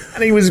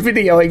 And he was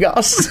videoing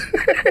us.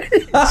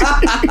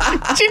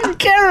 Didn't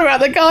care about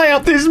the guy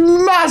up this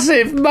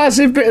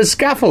massive bit of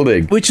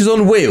scaffolding. Which is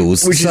on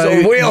wheels. Which is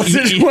on wheels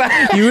as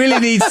well. You really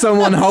need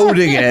someone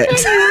holding it.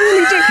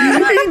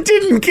 He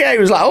didn't care. He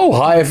was like, oh,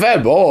 High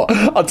FM. Oh,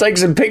 I'll take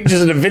some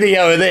pictures and a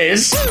video of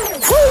this.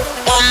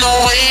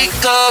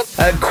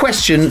 A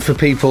question for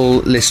people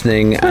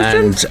listening,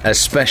 and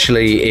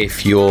especially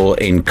if you're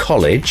in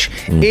college.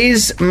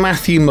 Is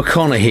Matthew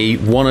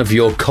McConaughey one of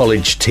your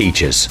college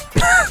teachers?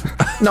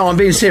 No, I'm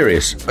being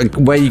serious.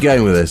 Where are you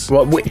going with this?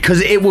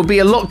 Because it would be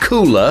a lot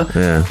cooler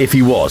if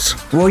he was.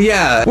 Well,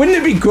 yeah. Wouldn't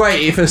it be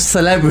great if a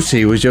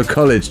celebrity was your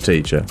college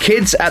teacher?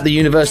 Kids at the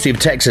University of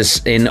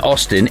Texas in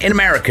Austin, in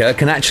America,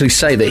 can actually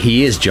say that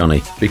he is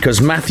Johnny,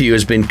 because Matthew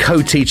has been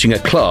co-teaching a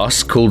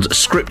class called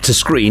Script to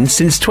Screen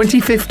since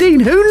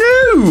 2015. Who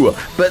knew?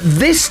 But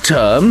this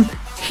term,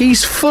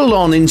 he's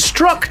full-on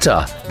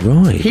instructor.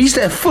 Right. He's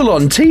their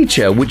full-on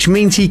teacher, which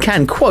means he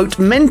can, quote,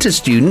 mentor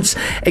students,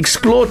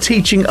 explore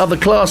teaching other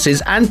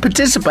classes, and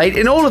participate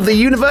in all of the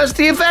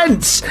university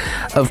events.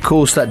 Of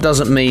course, that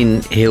doesn't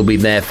mean he'll be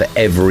there for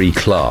every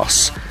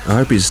class. I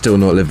hope he's still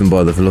not living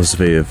by the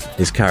philosophy of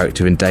his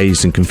character in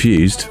Dazed and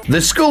Confused.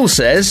 The school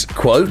says,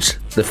 quote,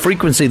 the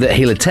frequency that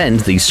he'll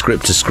attend the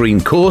Script to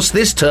Screen course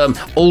this term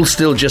all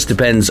still just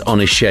depends on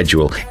his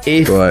schedule.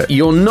 If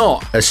you're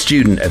not a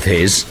student of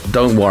his,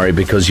 don't worry,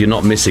 because you're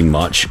not missing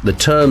much. The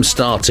term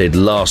started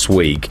last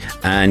week,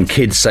 and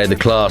kids say the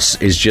class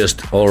is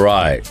just all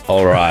right.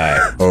 Wait,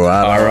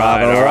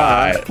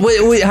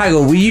 hang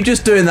on. Were you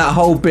just doing that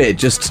whole bit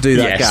just to do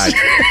that gag?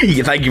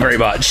 Thank you very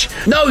much.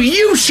 No,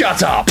 you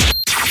shut up.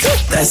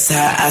 That's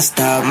how I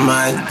start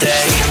my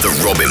day. The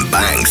Robin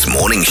Banks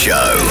Morning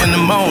Show. In the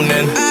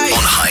morning. On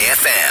High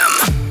FM.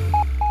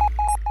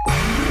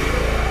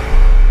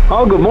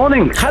 Oh, good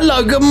morning.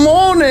 Hello, good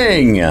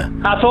morning.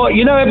 I thought,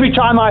 every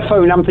time I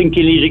phone, I'm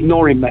thinking he's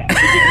ignoring me.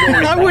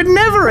 I would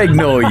never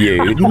ignore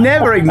you.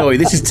 Never ignore you.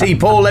 This is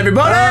T-Paul,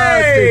 everybody.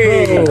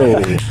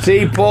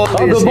 T-Paul is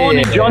good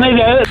morning, here. Johnny.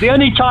 The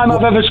only time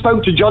I've ever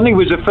spoke to Johnny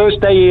was the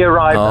first day he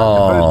arrived.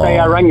 The first day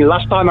I rang you.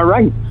 Last time I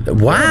rang.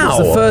 Wow.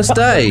 It's the first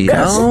day.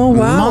 Oh,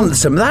 wow.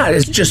 Months of that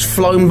has just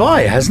flown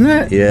by, hasn't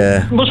it?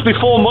 Yeah. Must be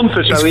 4 months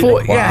or so. It's isn't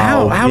it?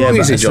 Yeah, how long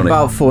is it, Johnny? It's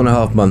about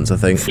 4.5 months, I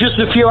think. Just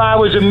a few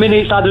hours and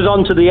minutes added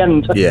on to the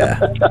end. Yeah.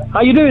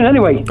 How you doing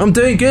anyway? I'm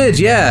doing good,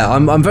 yeah.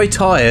 I'm very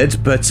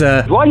tired, but...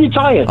 Why are you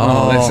tired?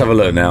 Oh, let's have a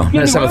look now.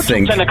 Let's have a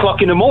think. 10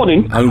 o'clock in the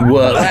morning. And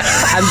work.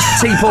 And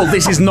T-Paul,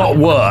 this is not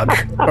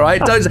work,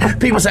 right?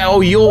 People say,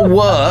 oh, your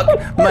work.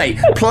 Mate,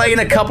 playing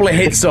a couple of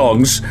hit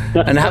songs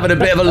and having a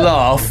bit of a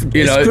laugh,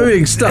 It's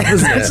screwing stuff,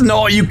 isn't it? That's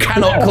not, you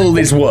cannot call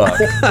this work.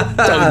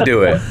 Don't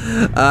do it.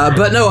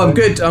 But no, I'm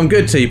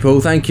good,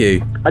 T-Paul, thank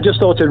you. I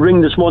just thought I'd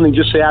ring this morning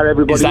just to see how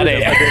everybody is. That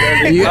it?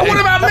 What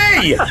about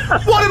me?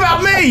 What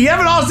about me? You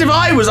haven't asked if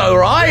I was all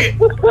right.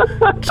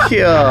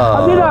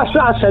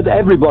 I said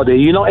everybody.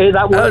 You not hear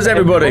that word? How's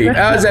everybody?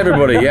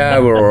 Yeah,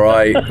 we're all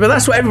right. But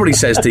that's what everybody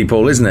says,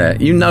 T-Paul, isn't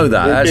it? You know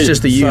that. That's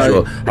just the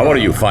usual. How are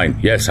you? Fine.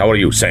 Yes. How are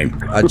you? Same.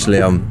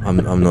 Actually, I'm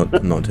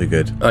not too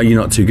good. Oh,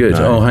 you're not too good?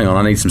 No. Oh, hang on.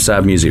 I need some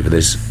sad music for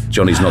this.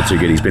 Johnny's not too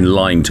good. He's been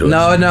lying to us.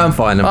 No, I'm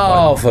fine.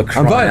 Oh, for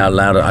crying out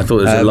loud. I thought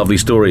there was a lovely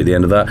story at the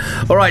end of that.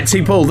 All right,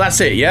 T-Paul, that's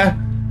it, yeah?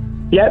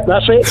 Yeah,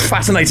 that's it.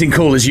 Fascinating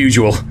call as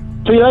usual.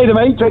 See you later,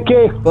 mate. Take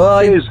care.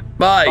 Bye. Cheers.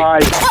 Bye. Bye.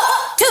 1, 2,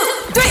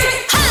 3.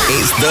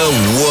 It's the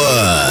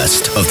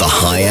worst of the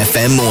High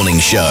FM morning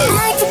show.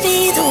 I could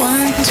be the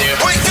one to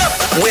wake up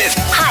with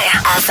High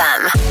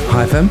FM.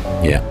 Hi, FM.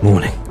 Yeah.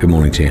 Morning. Good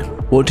morning to you.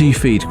 What do you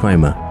feed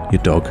Kramer,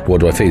 your dog?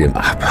 What do I feed him?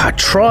 I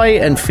try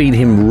and feed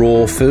him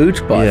raw food,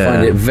 but I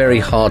find it very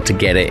hard to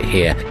get it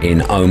here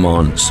in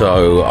Oman.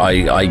 So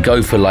I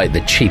go for like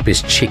the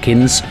cheapest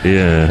chickens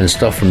and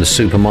stuff from the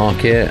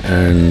supermarket.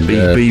 And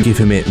But you give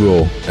him it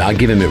raw? I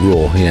give him it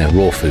raw,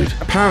 raw food.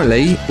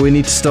 Apparently, we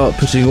need to start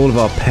putting all of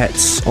our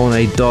pets on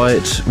a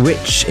diet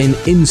rich in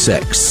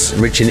insects.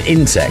 Rich in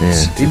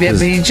insects? Yeah,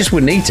 but he just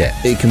wouldn't eat it.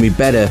 It can be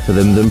better for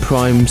them than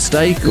prime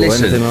steak or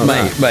anything like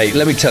that. Mate,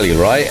 let me tell you,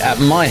 right? At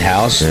my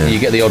house, you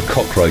get the odd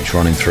cockroach cockroach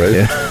running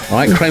through.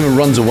 Right, Kramer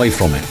runs away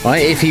from it.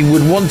 Right, if he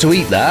would want to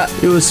eat that,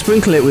 it would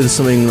sprinkle it with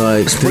something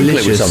like sprinkle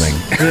delicious. it with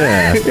something.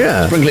 Yeah,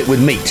 yeah. Sprinkle it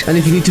with meat. And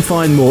if you need to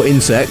find more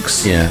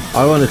insects,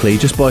 ironically,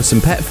 just buy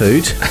some pet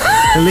food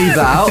and leave that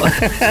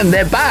out. And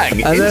they're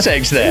bang. And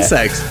insects there.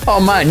 Insects. Oh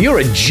man, you're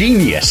a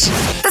genius.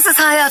 This is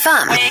High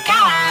FM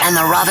and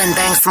the Robin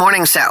Banks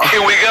Morning Show.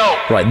 Here we go.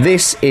 Right,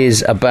 this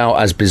is about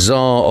as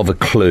bizarre of a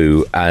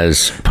clue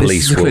as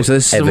police will So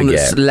there's ever someone get.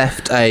 that's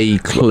left a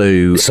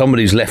clue.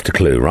 Somebody's left a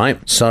clue, right?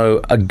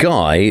 So a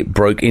guy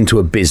broke into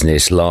a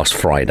business last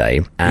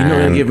Friday. And You're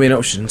not going to give me an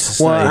option to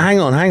say. Well, hang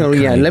on.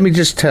 Okay. Yeah, let me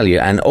just tell you.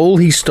 And all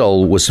he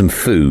stole was some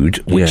food,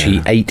 which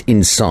he ate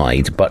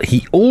inside. But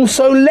he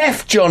also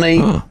left, Johnny,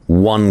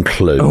 one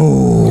clue.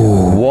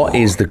 Oh. What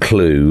is the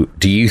clue,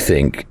 do you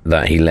think,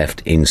 that he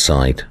left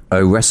inside?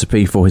 A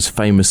recipe for his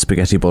famous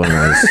spaghetti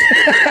bolognese.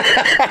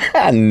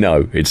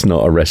 No, it's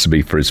not a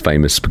recipe for his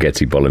famous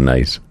spaghetti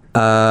bolognese.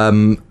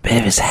 Bit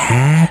of his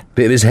hair?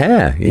 Bit of his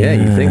hair, yeah.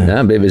 You think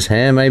that? Bit of his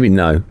hair, maybe?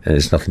 No,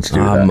 there's nothing to do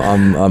with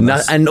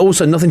that. And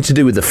also nothing to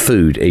do with the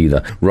food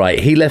either. Right,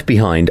 he left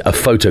behind a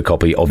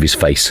photocopy of his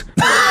face.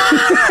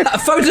 A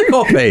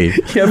photocopy?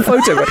 Yeah,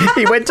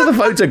 he went to the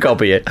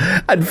photocopier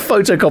and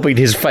photocopied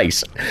his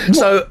face. What?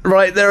 So,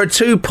 right, there are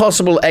two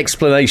possible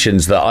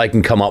explanations that I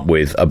can come up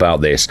with about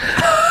this.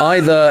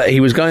 Either he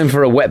was going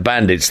for a Wet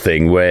Bandits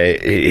thing where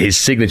his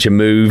signature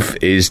move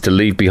is to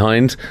leave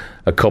behind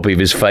a copy of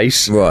his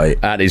face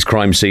at his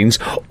crime scenes,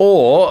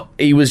 or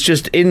he was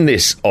just in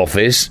this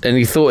office and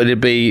he thought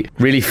it'd be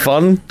really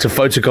fun to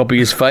photocopy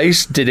his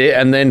face, did it,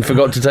 and then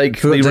forgot to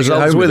take the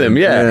results with him.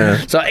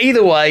 Yeah. So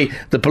either way,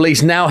 the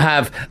police now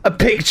have a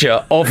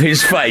picture of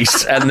his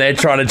face and they're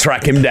trying to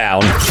track him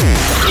down.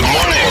 Good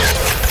morning.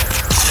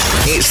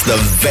 It's the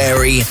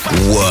very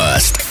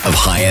worst of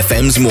High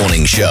FM's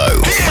morning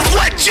show. Here's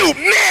what you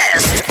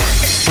missed.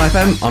 Hi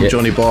FM, I'm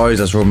Johnny Borrows,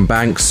 that's Robin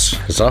Banks.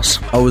 It's us.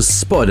 I was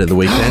spotted at the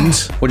weekend.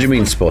 What do you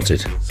mean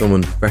spotted?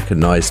 Someone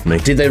recognised me.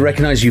 Did they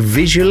recognise you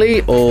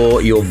visually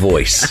or your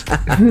voice?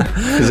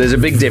 Because there's a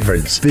big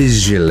difference.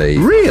 Visually.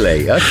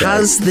 Really? Okay.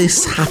 Has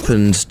this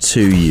happened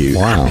to you?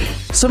 Wow.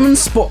 Someone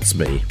spots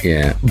me.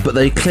 Yeah. But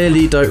they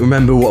clearly don't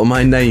remember what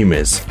my name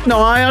is. No,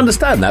 I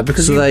understand that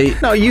because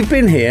you've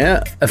been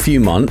here a few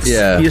months.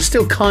 Yeah. You're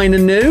still kind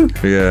of new.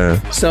 Yeah.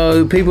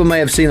 So people may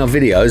have seen our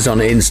videos on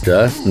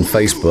Insta and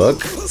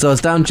Facebook. So I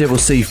was down Jebel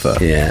Sifa.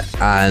 Yeah.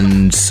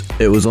 And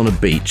it was on a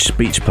beach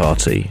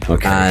party.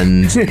 Okay.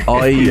 And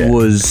I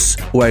was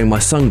wearing my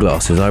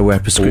sunglasses. I wear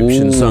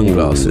prescription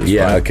sunglasses.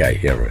 Yeah, right? okay.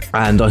 Yeah, right.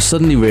 And I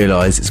suddenly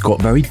realised it's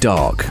got very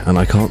dark and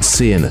I can't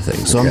see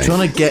anything. So I'm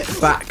trying to get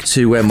back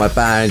to where my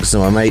bags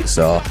and my mates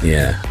are.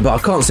 Yeah. But I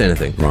can't see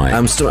anything. Right.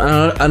 I'm still,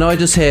 and I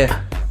just hear,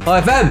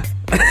 "Hi FM."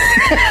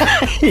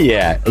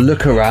 Yeah. I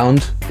look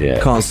around.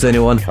 Yeah. Can't see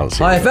anyone.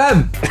 Hi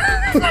FM.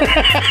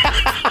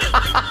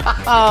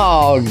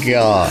 Oh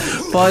god.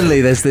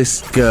 Finally, there's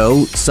this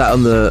girl sat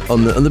on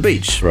the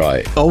beach.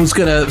 Right. I was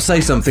gonna say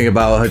something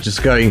about her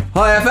just going,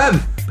 "Hi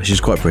FM." She's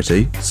quite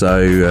pretty,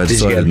 so did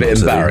you get a bit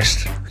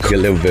embarrassed? Get a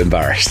little bit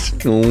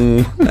embarrassed.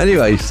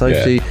 Anyway, so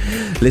she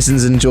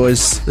listens and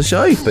enjoys the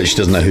show, but she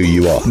doesn't know who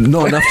you are.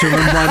 Not enough to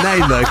remember my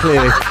name, though.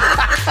 Clearly.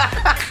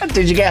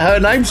 Did you get her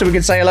name so we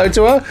could say hello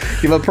to her?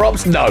 Give her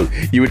props? No,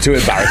 you were too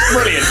embarrassed.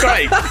 Brilliant,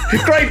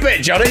 great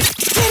bit, Johnny.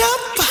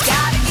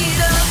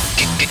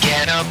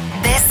 Get up.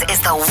 This is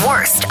the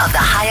worst of the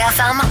High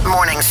FM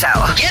morning show.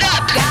 Get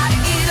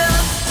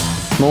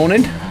up.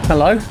 Morning.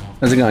 Hello.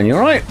 How's it going? You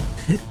all right?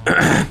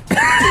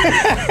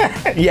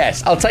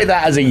 Yes, I'll take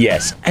that as a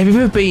yes. Have you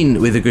ever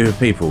been with a group of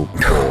people?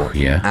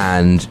 Yeah.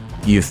 And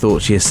you've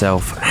thought to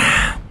yourself,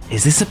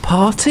 is this a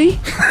party?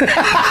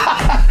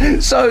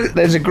 So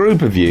there's a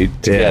group of you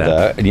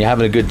together and you're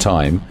having a good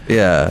time.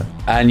 Yeah.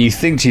 And you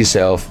think to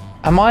yourself,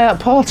 am I at a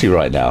party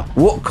right now?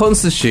 What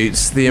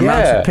constitutes the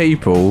amount of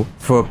people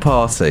for a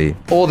party?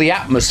 Or the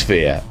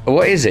atmosphere?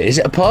 What is it? Is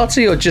it a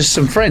party or just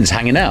some friends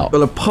hanging out?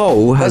 Well, a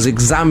poll has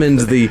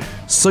examined the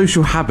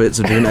social habits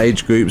of different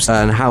age groups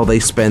and how they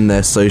spend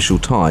their social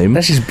time.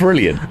 This is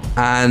brilliant.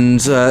 And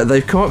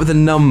they've come up with a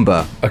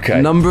number. Okay.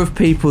 Number of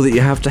people that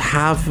you have to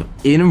have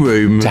in a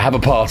room. To have a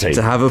party.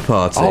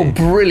 Oh,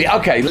 brilliant.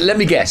 Okay, let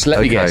me guess.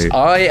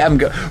 I am...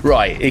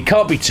 Right, it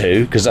can't be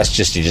 2, because that's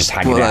just, you're just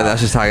hanging out. Well, that's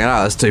just hanging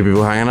out. That's 2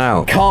 people hanging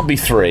out. Can't be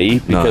 3,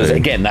 because,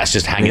 again, that's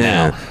just hanging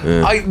out.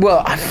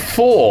 Yeah.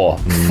 4.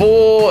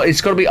 4,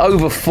 it's got to be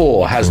over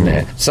 4, hasn't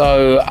it?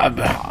 So I'm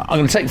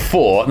going to take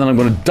 4, and then I'm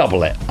going to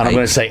double it, and I'm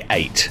going to say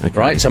 8. Okay.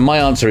 Right? So my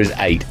answer is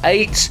 8.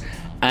 8,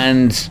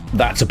 and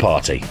that's a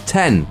party.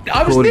 10.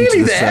 I was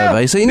nearly there.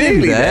 Survey, so you're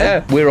nearly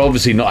there. We're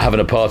obviously not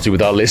having a party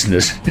with our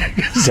listeners.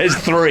 It says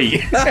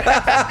 3,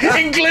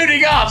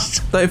 including us.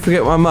 Don't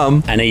forget my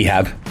mum. And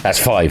Ehab. That's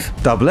 5.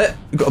 Double it.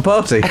 We've got a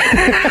party.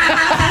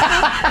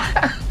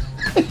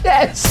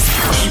 Yes.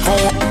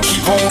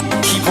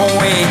 Keep on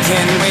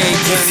waking.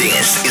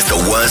 This is the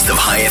worst of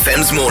High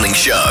FM's morning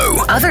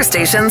show. Other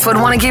stations would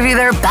want to give you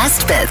their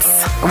best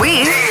bits.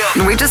 We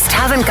just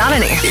haven't got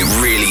any. It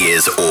really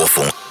is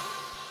awful.